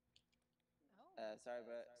 Oh.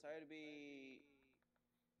 Sorry to be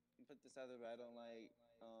put this out there, but I don't like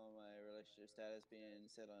my relationship status being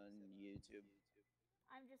said on YouTube.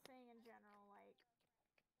 I'm just saying in general, like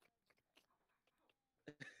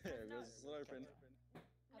Just slurping.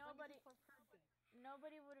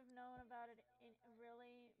 Nobody would have known about it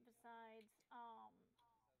really besides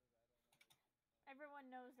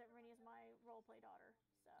everyone knows that Rinny is my roleplay daughter,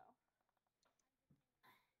 so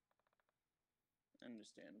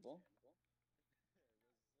Understandable.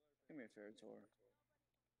 Come here, Ferritor. Allie.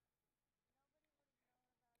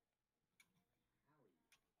 Too bad there's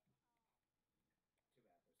no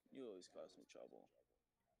You always cause me trouble.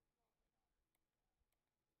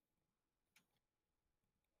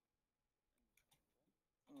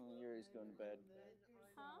 Oh, Yuri's going to bed.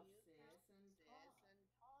 Huh? Sis and talk.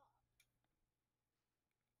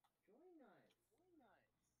 Join us.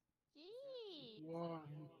 Gee.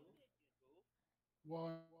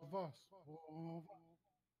 One of us.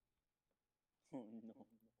 Oh no,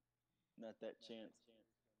 not that chance.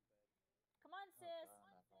 come on, Oh, sis.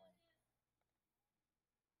 God, I'm echoing.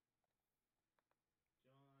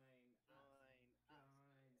 Join us. Join.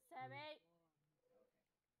 Sebby.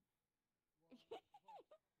 Okay.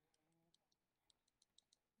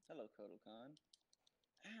 Hello, Kodokan.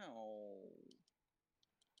 Ow!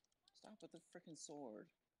 Stop with the freaking sword.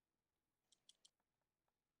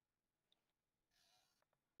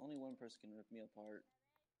 Only one person can rip me apart.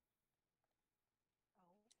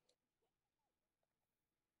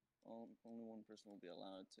 Only one person will be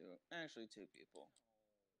allowed to. Actually, two people.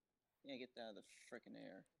 Yeah, get that out of the freaking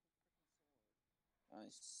air.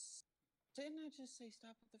 Didn't I just say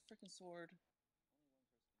stop with the freaking sword?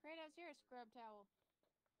 Kratos, you're a scrub towel.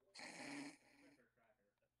 Fricker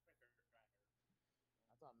cracker.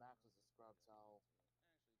 I thought Max was a scrub towel.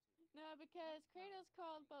 No, because Kratos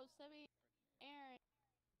called both Sebby and Aaron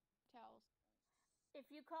towels. If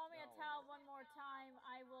you call me a No. towel one more time,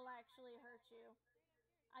 I will actually hurt you.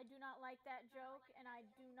 I do not like that joke, and I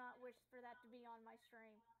do not wish for that to be on my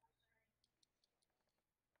stream.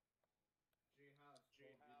 She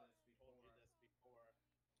has told you this before.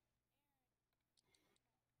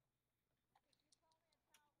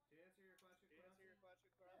 To answer your question,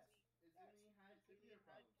 Kurasi, yes, Izumi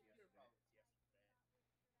had computer problems yesterday.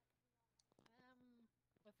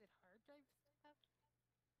 Was it hard drive stuff?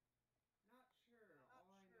 Not sure.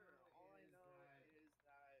 All I know is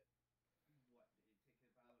that what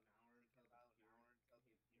did it take about an hour until the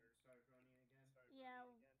paper started running again? Yeah,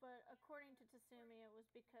 but according to Tasumi, it was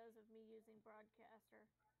because of me using Broadcaster.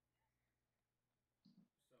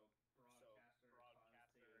 So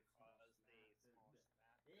broadcaster caused a small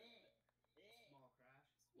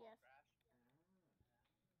small crash.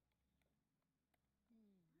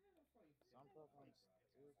 Yes. I have a funny Some feeling about programs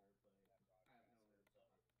do. broadcaster, but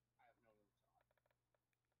I have no room to talk.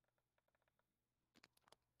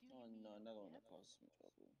 Oh no, another one that causes me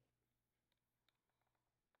trouble.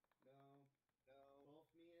 No, both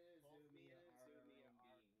me and Izumi are our own beings.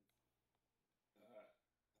 What?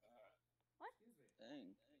 Excuse me.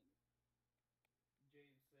 Dang.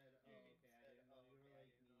 James said, "Oh, okay, I didn't know you were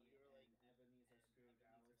like me." And Ebenezer Scrooge,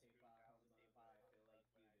 I always hate Bob Hogan, but I feel like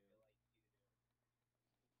you do.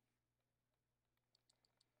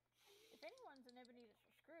 If anyone's an Ebenezer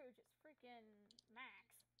Scrooge, it's freaking Max.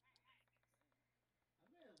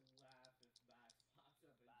 I'm gonna laugh if Max pops up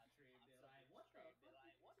in stream and be like, "What the fuck did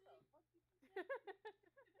you say?"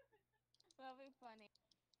 That'll be funny.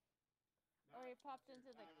 Or he Max, popped that's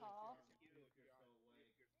into the cue call. if you're still awake.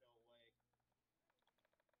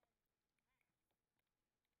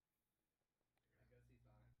 I guess he's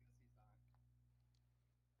not.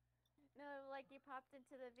 No, like he popped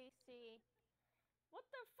into the VC. What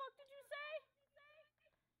the fuck did you say?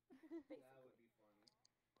 That would be funny.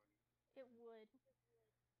 It would.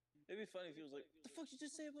 It'd be funny if he was like, "The fuck you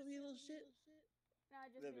just say about me, little shit?" And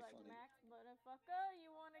I'd just That'd be be like, funny. Max, motherfucker,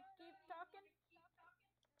 you want to keep talking?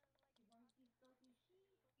 You want to keep talking shit?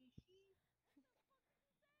 Let's see.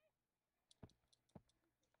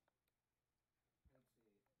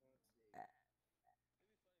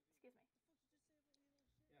 Excuse me.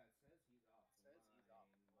 Yeah, it says he's offline, but let's see if he's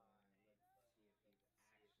actually offline.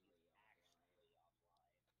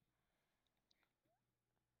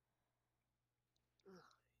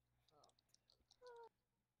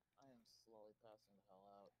 I am slowly passing the hell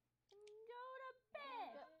out. Go to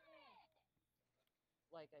bed!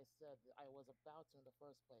 Like I said, I was about to in the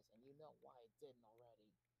first place, and you know why I didn't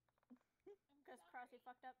already. Because Crossy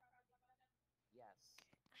fucked up. Yes.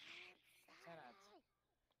 10 out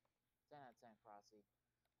of 10, Crossy.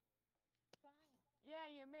 Yeah,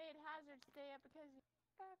 you made Hazard stay up because you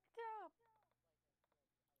fucked up.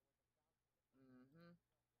 Mm-hmm.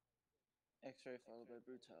 X-ray followed by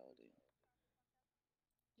brutality.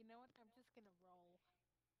 You know what? I'm just gonna roll.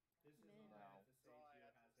 This is Man. all I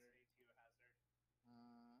have No. to say to you, Hazard.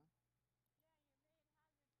 Mm.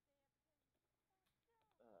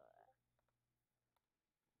 Yeah,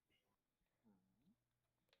 you made Hazard stay up because you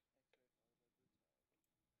fucked up. Hmm.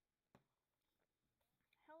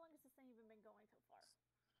 How long has this thing even been going so far?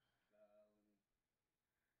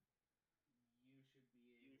 You should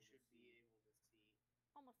be able to see.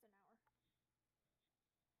 Almost an hour.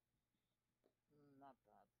 Not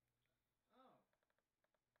bad.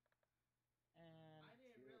 Oh, And I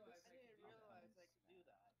didn't cue realize the I could do sequence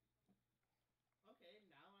that. now. Okay,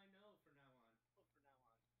 now I know for now on.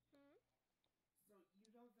 Hmm? So you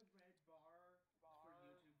know the red bar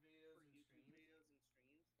for YouTube videos and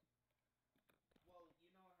streams? Well,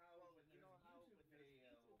 you know how when there's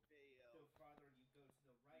a YouTube video, the farther you go to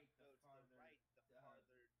the right, the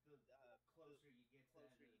closer you get to the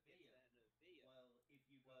end of the video. Well, if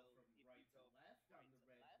you go from right to left on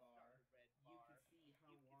the red bar, you can see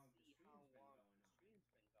how long the stream's been going on.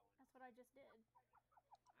 That's what I just did.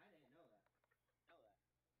 I didn't know that.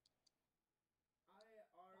 I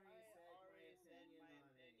already said my opinion on it.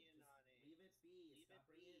 Just leave it be. Stop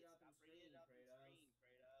bringing it up in stream,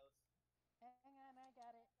 Kratos. Hang on, I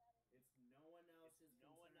got it. It's no one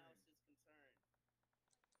else's concern.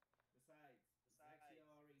 Besides, Zexia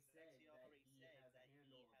already said that he has a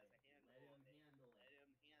handle of it. Let him handle it.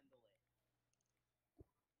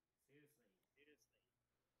 Seriously.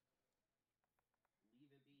 Leave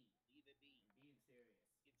it be. I'm being serious.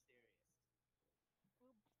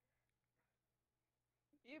 Oops.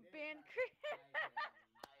 You didn't banned hide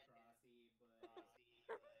him, Crossy, but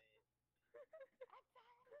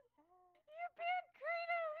You banned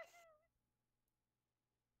Kratos!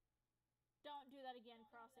 Don't do that again,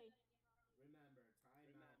 Crossy. remember,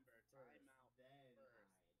 time out first, then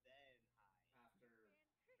hide. After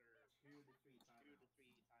 2 to 3 timeouts.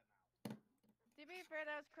 To be fair,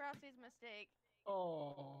 that was Crossy's mistake.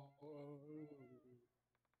 Oh.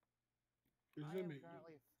 I am Izumi,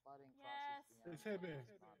 currently flooding Yes. Crossy's Hey, DMs Sebe.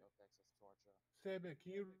 with Mondo Texas torture. Sebe,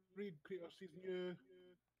 can you read Kratos' new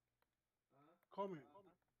Huh?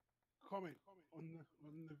 comment on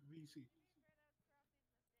the VC?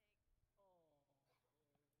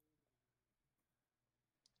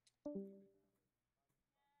 Below.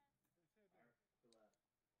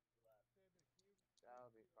 That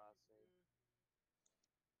would be Crossy.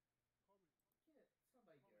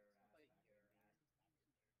 Somebody get her ass back in here.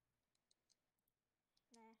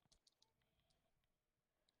 Nah.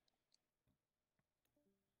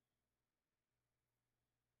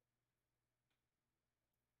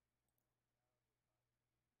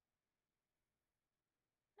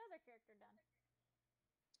 Another character done.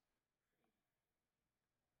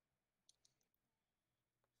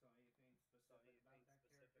 So anything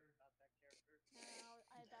specific about that character? No,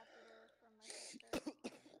 I adopted her from my sister.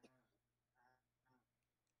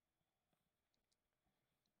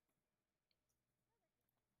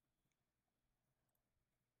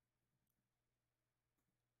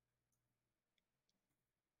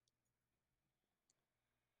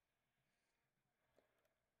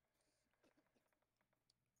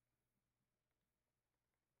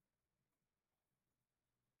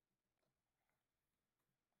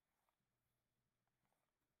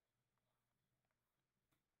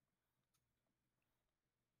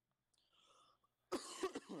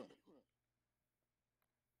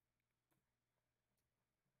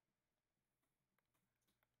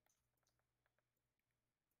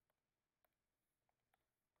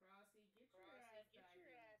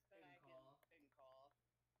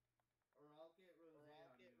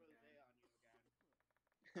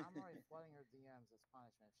 I'm already flooding her DMs as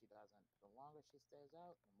punishment if she doesn't. The longer she stays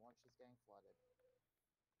out, the more she's getting flooded.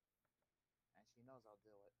 And she knows I'll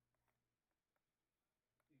do it.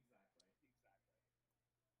 Exactly.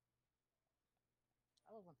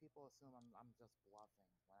 I love when people assume I'm just bluffing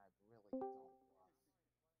when I really don't bluff.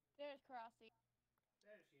 There's Crossy.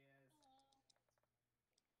 There she is.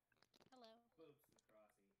 Hello. Boops to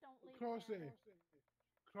Crossy. Don't leave Crossy, again.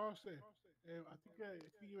 Crossy. I think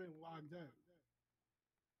you ain't logged out.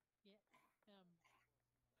 Yeah.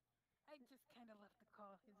 I just kind of left the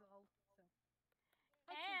call is all. So.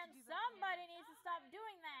 I tend And to do that somebody anyway. needs to stop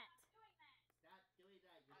doing that. Stop doing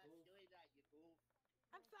that, you goof.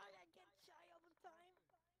 I'm sorry I get shy all the time.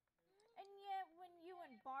 And yet, when you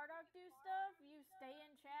and Bardock do stuff, you stay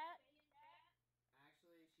in chat.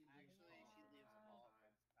 Actually, she leaves all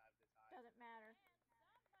from time to time. Doesn't matter.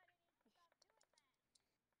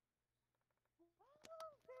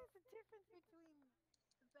 Well, there's a difference between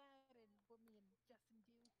that and what me and Justin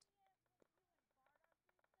do.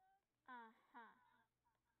 Uh-huh.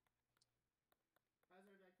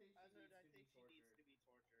 Hazard, I think she needs to be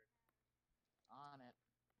tortured. On it.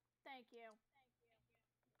 Thank you.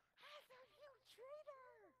 Hazard, you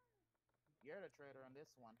traitor! You're the traitor on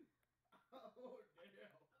this one. Oh,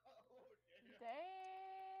 damn.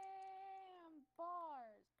 Damn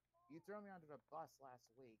bars. You threw me under the bus last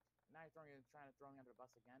week. Now you're trying to throw me under the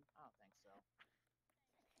bus again? I don't think so.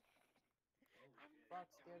 Oh, shit.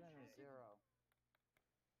 Buck's getting a 0.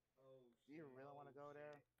 Oh, shit. Do you really want to go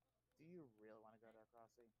there? Do you really want to go there,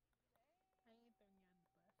 Crossy? I ain't throwing you on the bus.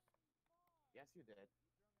 Yes, you did.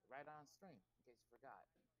 Right on stream, in case you forgot.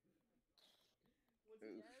 Was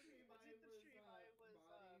it the stream I was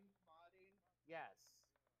modding? Yes.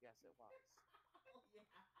 Yes, it was. Oh, yeah,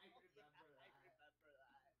 I remember that.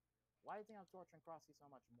 Why do you think I'm torturing Crossy so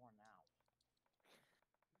much more now?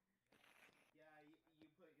 Yeah, you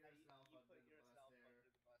put yourself under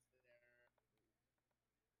the bus there.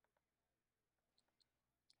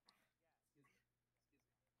 Excuse me.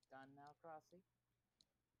 Done now, Crossy?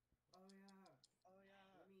 Oh yeah.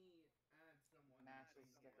 Let me add someone. Can I actually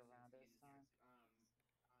stick around this time?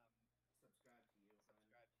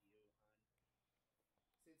 Subscribe to you, hun.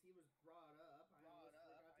 Since he was brought up, I almost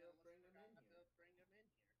forgot to bring him in here.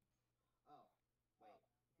 Oh, wait,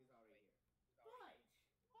 he's already here. Fudge!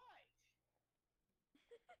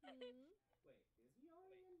 Wait, is he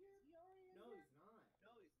already in here? No, he's not.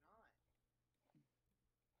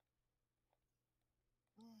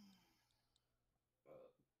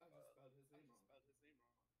 I just spelled his name wrong.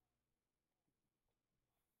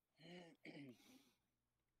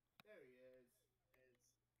 There he is.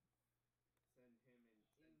 Send him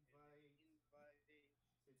an invite.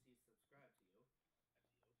 Since he's subscribed to you.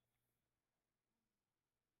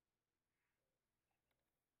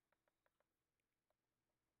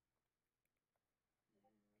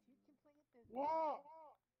 You can play it this What?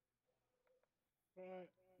 Right,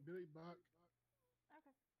 Billy back.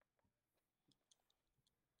 Okay.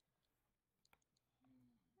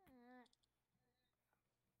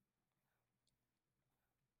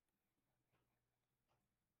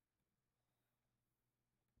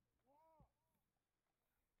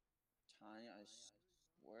 Tanya, I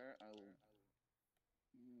swear I will.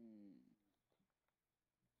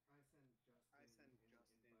 I send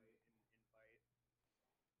Justin an invite.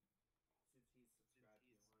 Since he's subscribed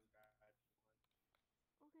to you, hon. Okay.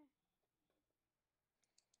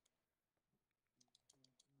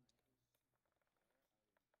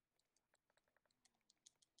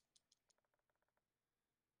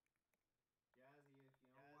 Jazzy, if you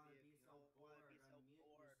don't want to be so bored, unmute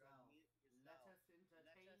yourself. Let us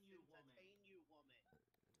entertain you, woman.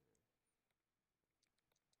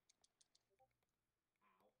 Ow.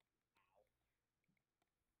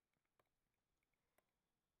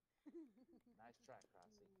 Nice try,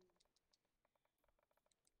 Crossy. Is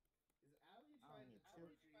Allie I trying only to need two.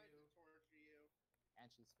 torture you?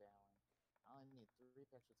 And she's failing. I only need 3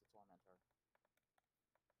 pictures to torment her.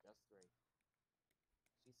 Just 3.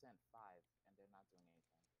 She sent 5, and they're not doing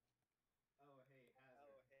anything. Oh,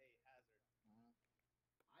 hey, Hazard. Mm-hmm.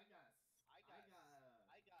 I got a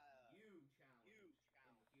you challenge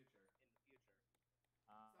in the future.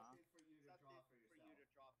 Something for you to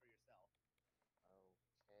draw for yourself.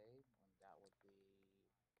 Okay, and that would be...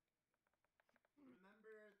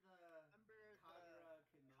 Remember the Kagura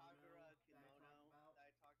kimono that I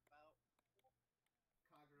talked about?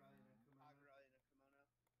 Kagura in a kimono?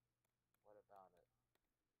 What about it?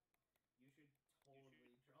 You should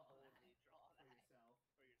totally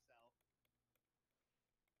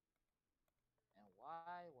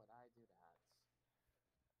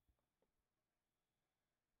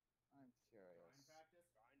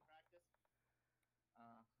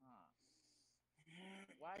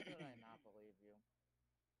Why did I not believe you?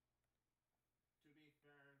 To be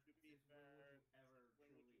fair, since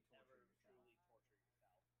when would you ever truly torture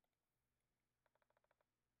yourself?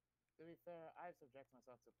 To be fair, I've subjected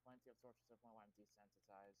myself to plenty of torture to the point where I'm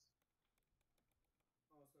desensitized.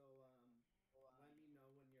 Also, let me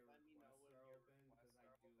know when your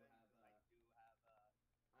requests are open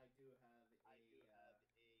because I do have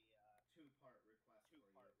a two-part request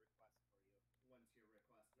for you once your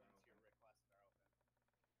requests are open.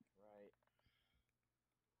 Right.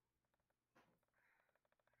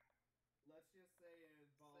 Let's just say it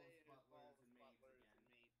involves butlers and maids again.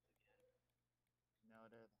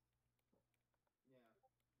 Noted. Yeah,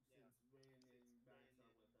 since Win and Max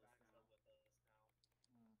are with us now.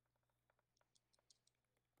 Hmm.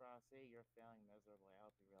 Frosty, you're failing miserably. I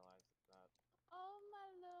hope you realize that. Oh my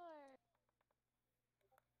lord.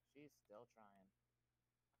 She's still trying.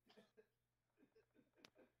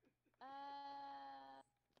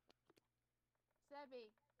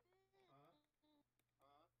 Sebi, Huh?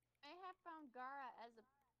 I have found Gara as a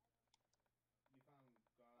You found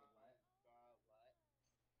God what?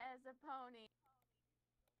 pony.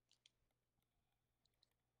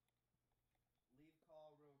 Leave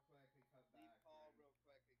call real quick and come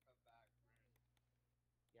back, Ren.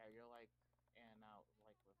 Yeah, you're like in and out,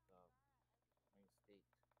 like with when you speak.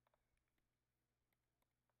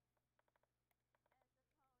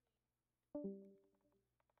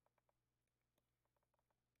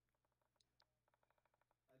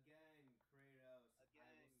 Again, Kratos,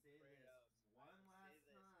 I will say this one last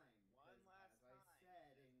time, because as I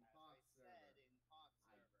said in Hawk Server, I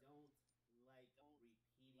don't like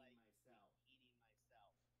repeating myself.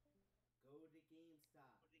 Go to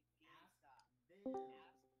GameStop. Ask them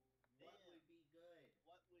what would be good.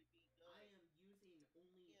 I am using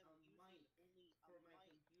only a mic for my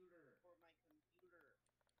computer.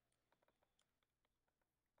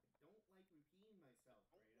 I don't like repeating myself,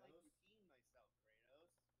 Kratos.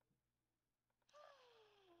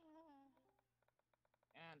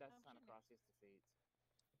 And that's I'm Santa sure no- Frosty's defeat.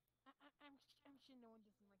 I'm sure no one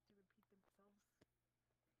doesn't like to repeat themselves.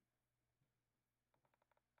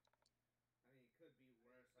 I mean, it could be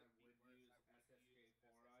worse. I would use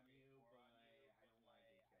SSJ4 on you, but I don't want to get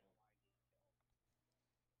killed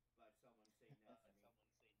by someone sitting next to me.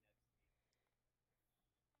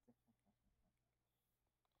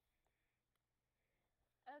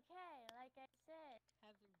 Okay, like I said,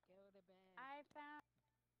 Hazard, go to bed. I found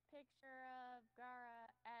a picture of Gara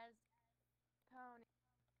as pony.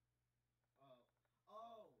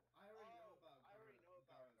 Oh, I already know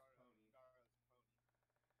about Gara's pony.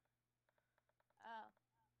 Oh.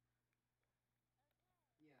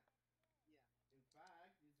 Yeah. In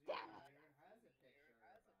fact, Damn Izumi it! here has a picture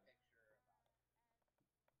about it.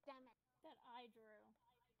 Damn it. That I drew.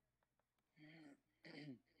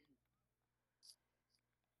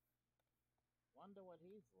 Wonder what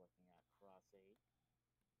he's looking at, Frosty.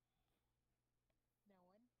 No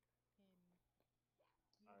one.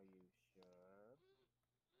 Are you sure?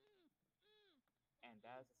 And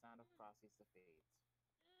that is the sound of Frosty's defeat.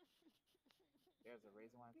 There's a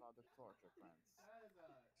reason why I'm called the Torture Prince.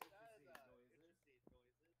 That is interesting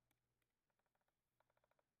noises.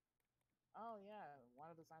 Oh yeah, one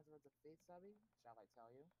of the signs of her defeat, Subby? Shall I tell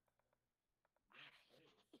you? Yes,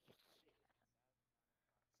 please.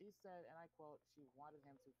 She said, and I quote, she wanted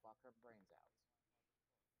him to fuck her brains out.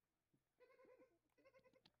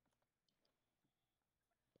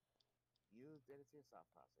 You did it to yourself,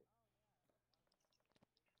 Frosty.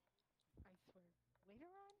 I swear. Later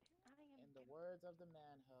on, I am. In the words of the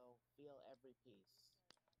man who feel every piece. Oh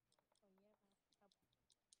yeah.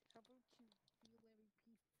 How about you feel every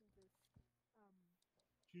piece of this?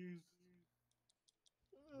 Jeez.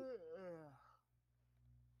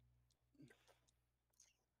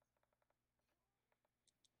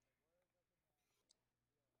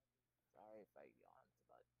 Sorry if I yawned,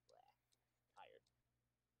 but bleh, tired.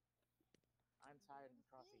 I'm tired and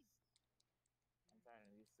Frosty. I'm tired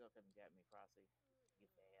and you still couldn't get me, Frosty. You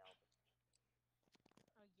failed.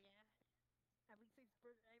 Oh yeah. At least I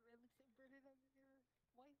burden on your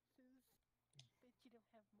wife, bet you don't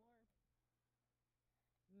have more.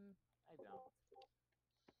 I don't.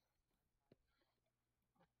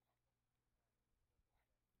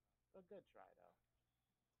 But good try, though.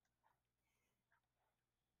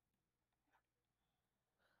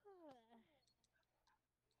 Someone.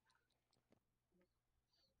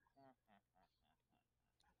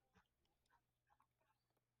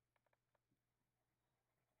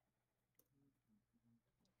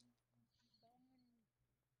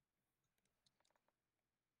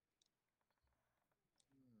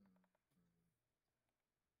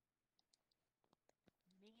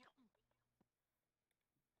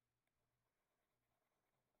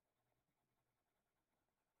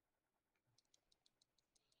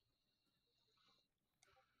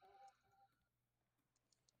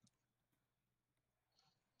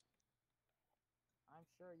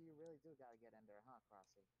 sure you really do gotta get in there, huh,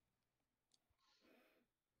 Crossy?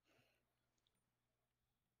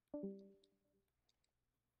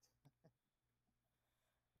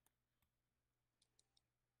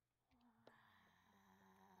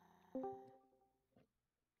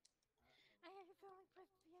 I accidentally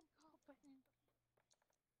pressed the end call button.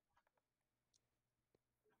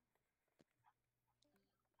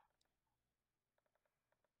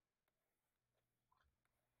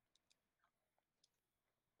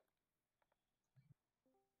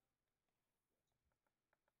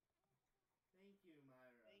 Thank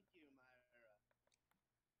you, Myra.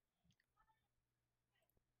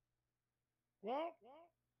 What?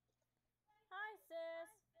 Hi,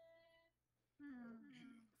 sis.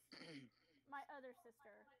 Hmm. My other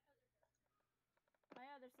sister. My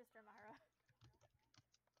other sister, Myra.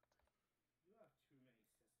 You have too many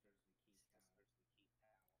sisters to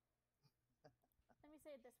keep count. Let me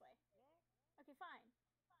say it this way. Okay, fine.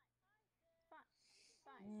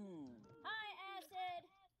 Fine. Hmm. Hi, Acid.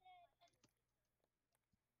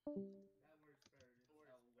 That works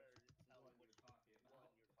better to tell which one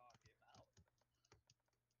you're talking about.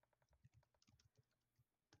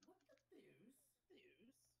 What the deuce?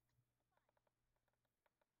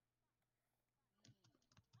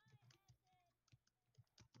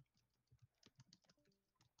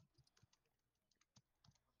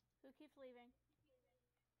 Who keeps leaving?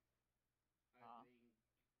 Huh?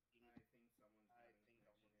 I think someone's having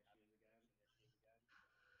connection issues again.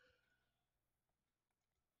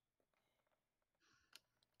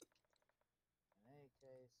 In any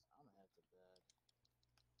case, I'm gonna head to bed.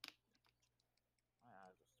 My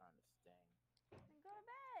eyes are starting to sting. Then go to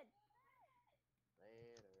bed.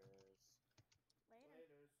 Laters.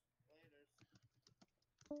 Later.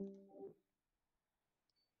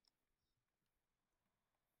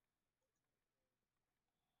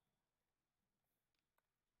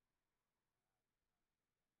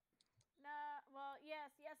 No, well,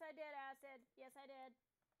 yes, I did, Acid. Yes, I did.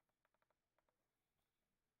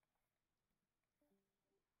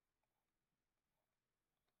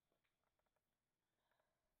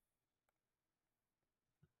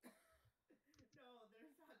 No,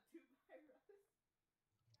 there's not two Myras. Well, yes, I did, Acid. Yes, I did.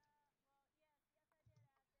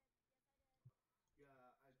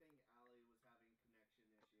 Yeah, I think Allie was having connection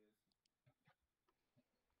issues.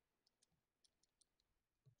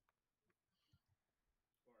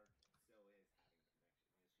 Or still is having connection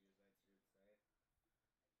issues, I should say.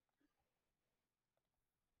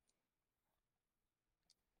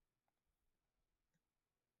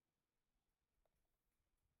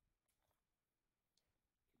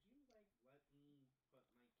 Could you, like, let me put my game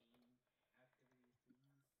activity, please? Thank you.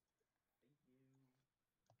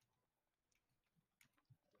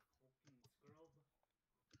 You fucking scrub.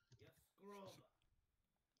 You scrub.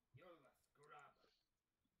 You're the scrub.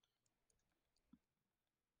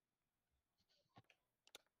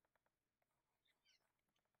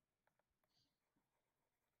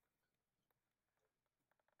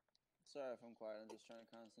 Sorry if I'm quiet. I'm just trying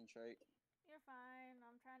to concentrate. You're fine.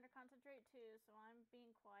 I'm trying to concentrate too, so I'm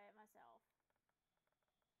being quiet myself.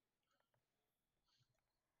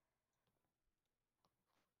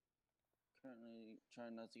 Currently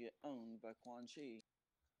trying not to get owned by Quan Chi. Sorry if I'm quiet. I'm just trying to concentrate. Trying not to get owned by Quan Chi.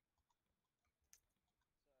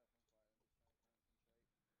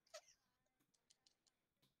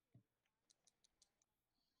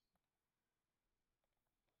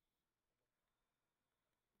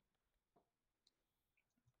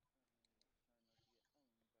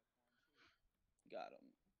 Got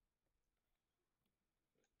him.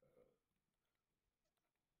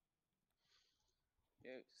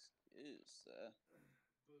 Excuse, sir.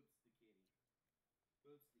 Boots the kitty.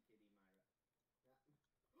 Boots the kitty, Myra.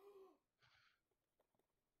 Yeah.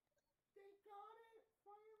 They got it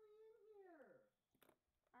finally in here.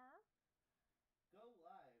 Go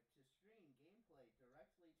live to stream gameplay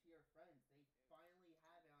directly to your friends. They finally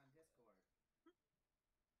have it on Discord.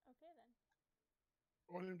 Okay then.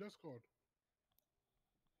 On in Discord.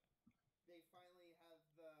 They finally have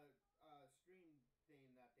the stream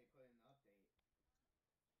thing that they put in the update.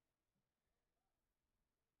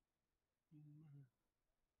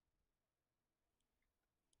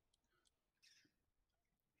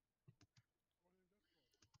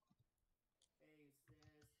 Hey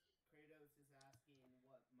sis, Kratos is asking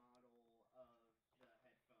what model of the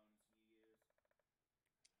headphones you use.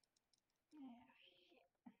 Oh, shit.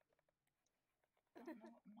 Don't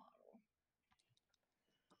know what model.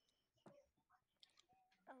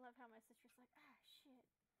 I love how my sister's like, shit.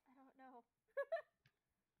 I don't know.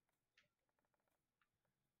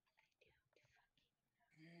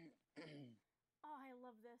 Oh, I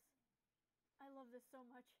love this. I love this so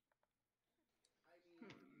much. I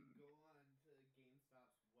mean,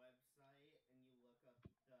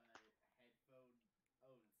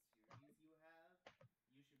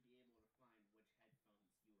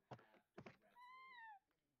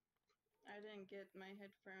 I didn't get my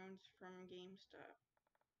headphones from GameStop.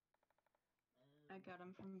 I got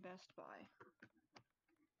them from Best Buy.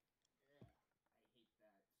 Yeah,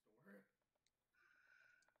 I hate that store.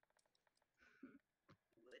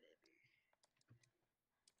 Whatever.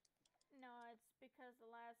 No, it's because the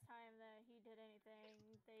last time that he did anything,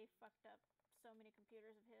 they fucked up so many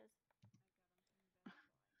computers of his.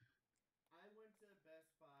 I went to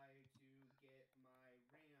Best Buy to get my RAM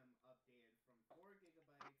updated from 4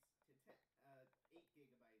 gigabytes to 8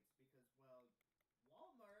 gigabytes because, well,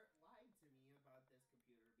 Walmart lied to me about this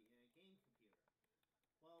computer being a game computer.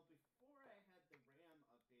 Well, before I had the RAM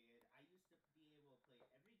updated, I used to be able to play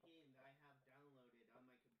every game that I have downloaded on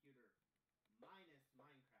my computer, minus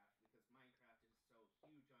Minecraft, because Minecraft is so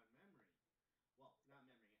huge on memory. Well, not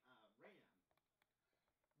memory, RAM.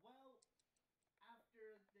 Well,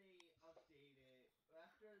 after they updated,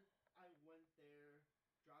 after I went there,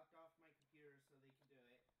 dropped off my computer so they could do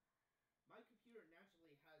it, my computer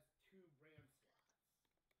naturally has 2 RAM slots.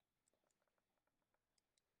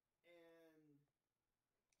 And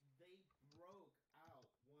they broke out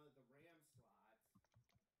one of the RAM slots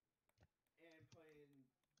and put in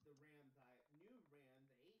the new RAM,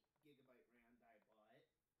 the 8 gigabyte RAM that I bought.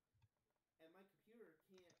 And my computer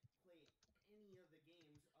can't play any of the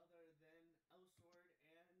games other than Elsword and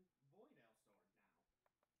Void Elsword now.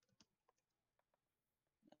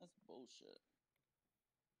 That's bullshit.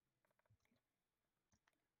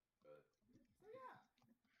 So yeah.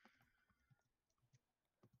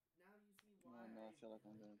 Now you see why No, I I feel like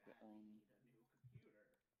I'm really gonna get badly need a new computer.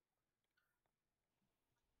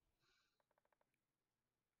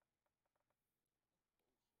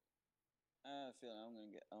 I feel like I'm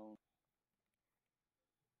gonna get owned.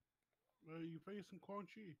 Are you facing Quan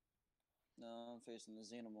Chi? No, I'm facing the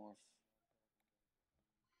Xenomorph.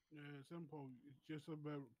 Yeah, simple. It's just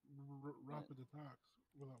about rapid attacks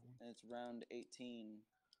with that one. And it's round 18.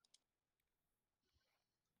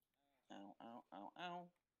 Ow, ow, ow,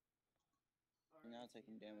 ow. You're now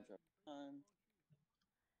taking damage every time.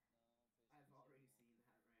 I've already seen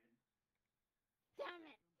that, Ren. Damn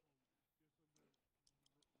it!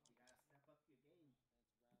 You gotta step up your game. It's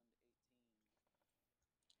round 18.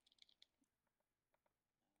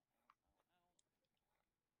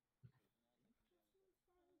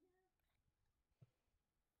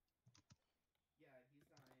 Yeah, he's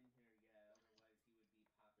not in here yet, otherwise he would be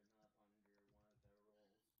popping up under one of their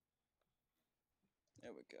roles.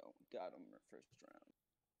 There we go. Got him in the first round.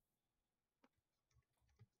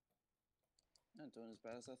 Not doing as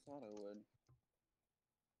bad as I thought I would.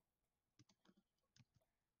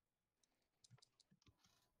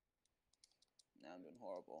 Now I'm doing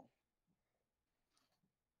horrible.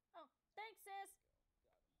 Oh, thanks, sis.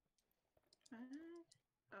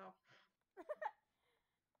 Oh.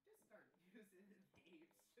 Just start using the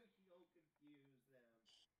names so you don't confuse them.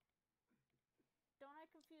 Don't I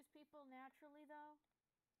confuse people naturally, though?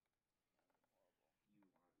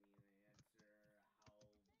 You want me to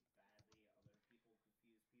answer how badly other people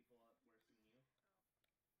confuse people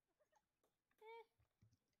worse than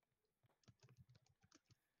you?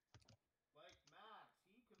 Like Max,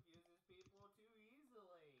 he confuses people too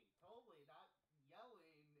easily. Totally not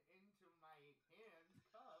yelling into my hand's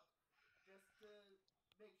cup just to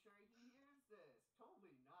make sure he hears this.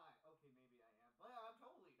 Totally not. Okay, maybe I am, but I'm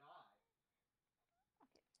totally not.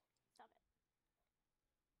 Okay, stop it.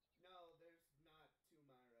 No, there's not 2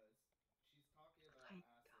 Myras. She's talking about Thank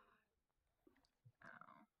acid.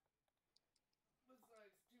 Oh.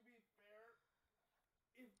 Besides, to be fair,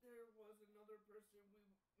 if there was another person we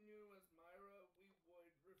knew as Myra, we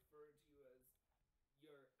would refer to you as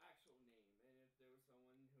your actual name. And if there was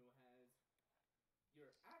someone who has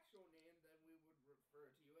your actual name, then we would refer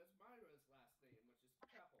to you as Myra's last name, which is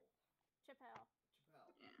Chappell. Chappelle.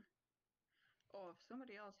 Yeah. Oh, if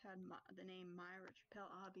somebody else had the name Myra Chappelle,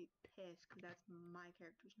 I'd be pissed because that's my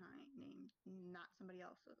character's name, not somebody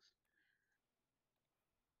else's.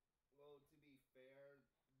 Well, to be fair,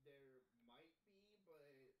 there might be, but,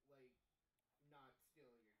 like, not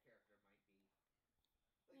stealing your character might be.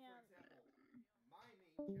 Like, Yeah. for example, my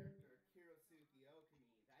main character, Kirosuke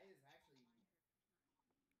Okami, that is actually...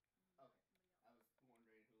 Okay, I was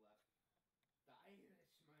wondering who left. The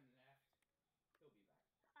Irishman left. He'll be back.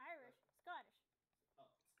 Irish. Scottish. Oh,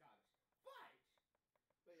 Scottish. Fudge!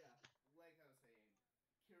 But yeah, like I was saying,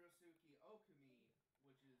 Kirosuke Okami,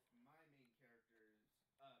 which is my main character's...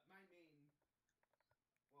 my main...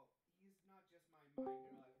 Well, he's not just my My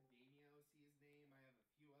Hero Academia OC's name. I have a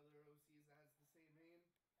few other OCs that has the same name.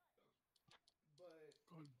 But...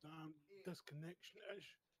 God damn, disconnection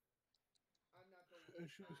ish. I'm not the...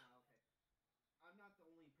 Issues. okay. I'm not the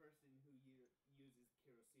only person who uses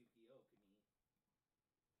Kirosuke Okami.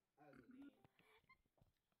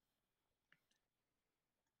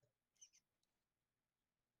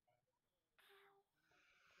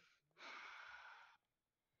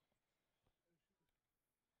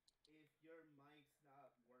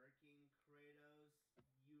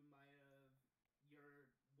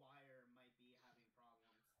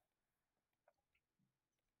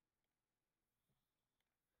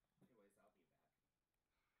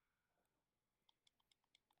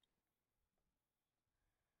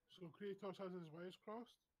 So Kratos has his wires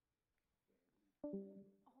crossed? Oh my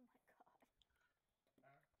god.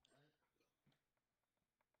 What?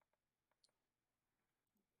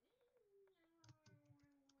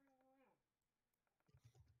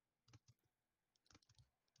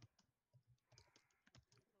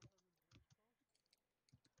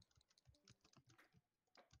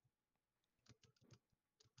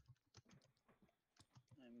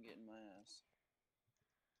 I'm getting my ass.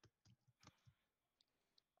 You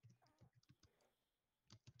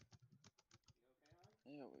okay, hon?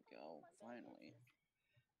 There we go. Oh my Finally. goodness.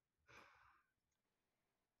 Fine.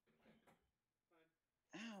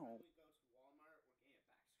 Next Ow. time we go to Walmart, we're getting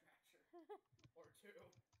a back scratcher. Or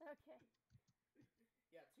two. Okay.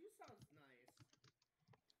 Yeah, two sounds nice.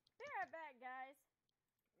 Be right back, guys.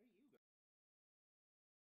 Where are you going?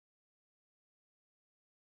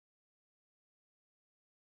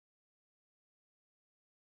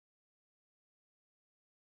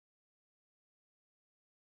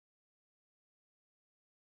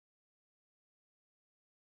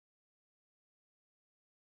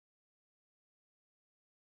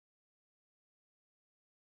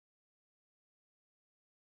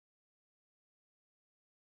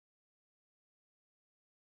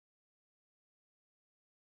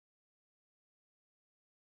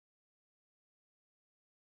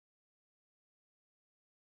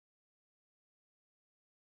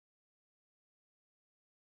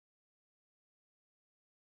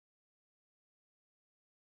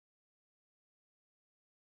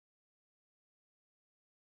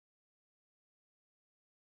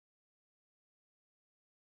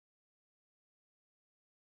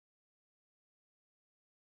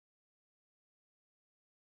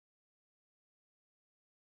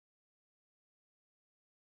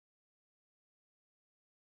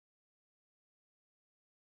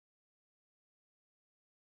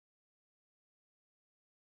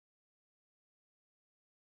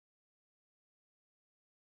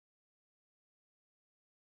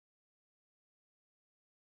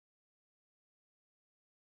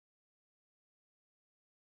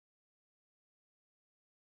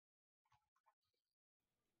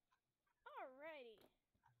 Alrighty.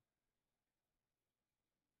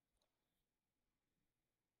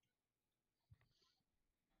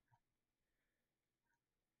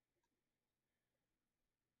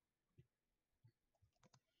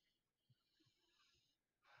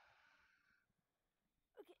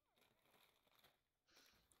 Okay.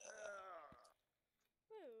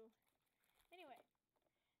 Woo. Anyway.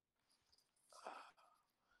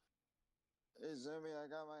 Izumi, I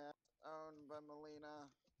got my ass owned by Melina.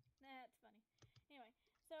 That's funny. Anyway,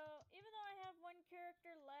 so even though I have one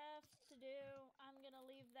character left to do, I'm gonna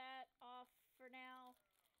leave that off for now.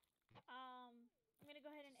 I'm gonna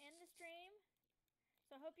go ahead and end the stream.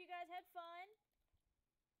 So I hope you guys had fun.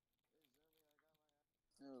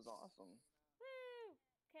 It was awesome. Woo!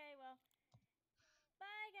 Okay, well,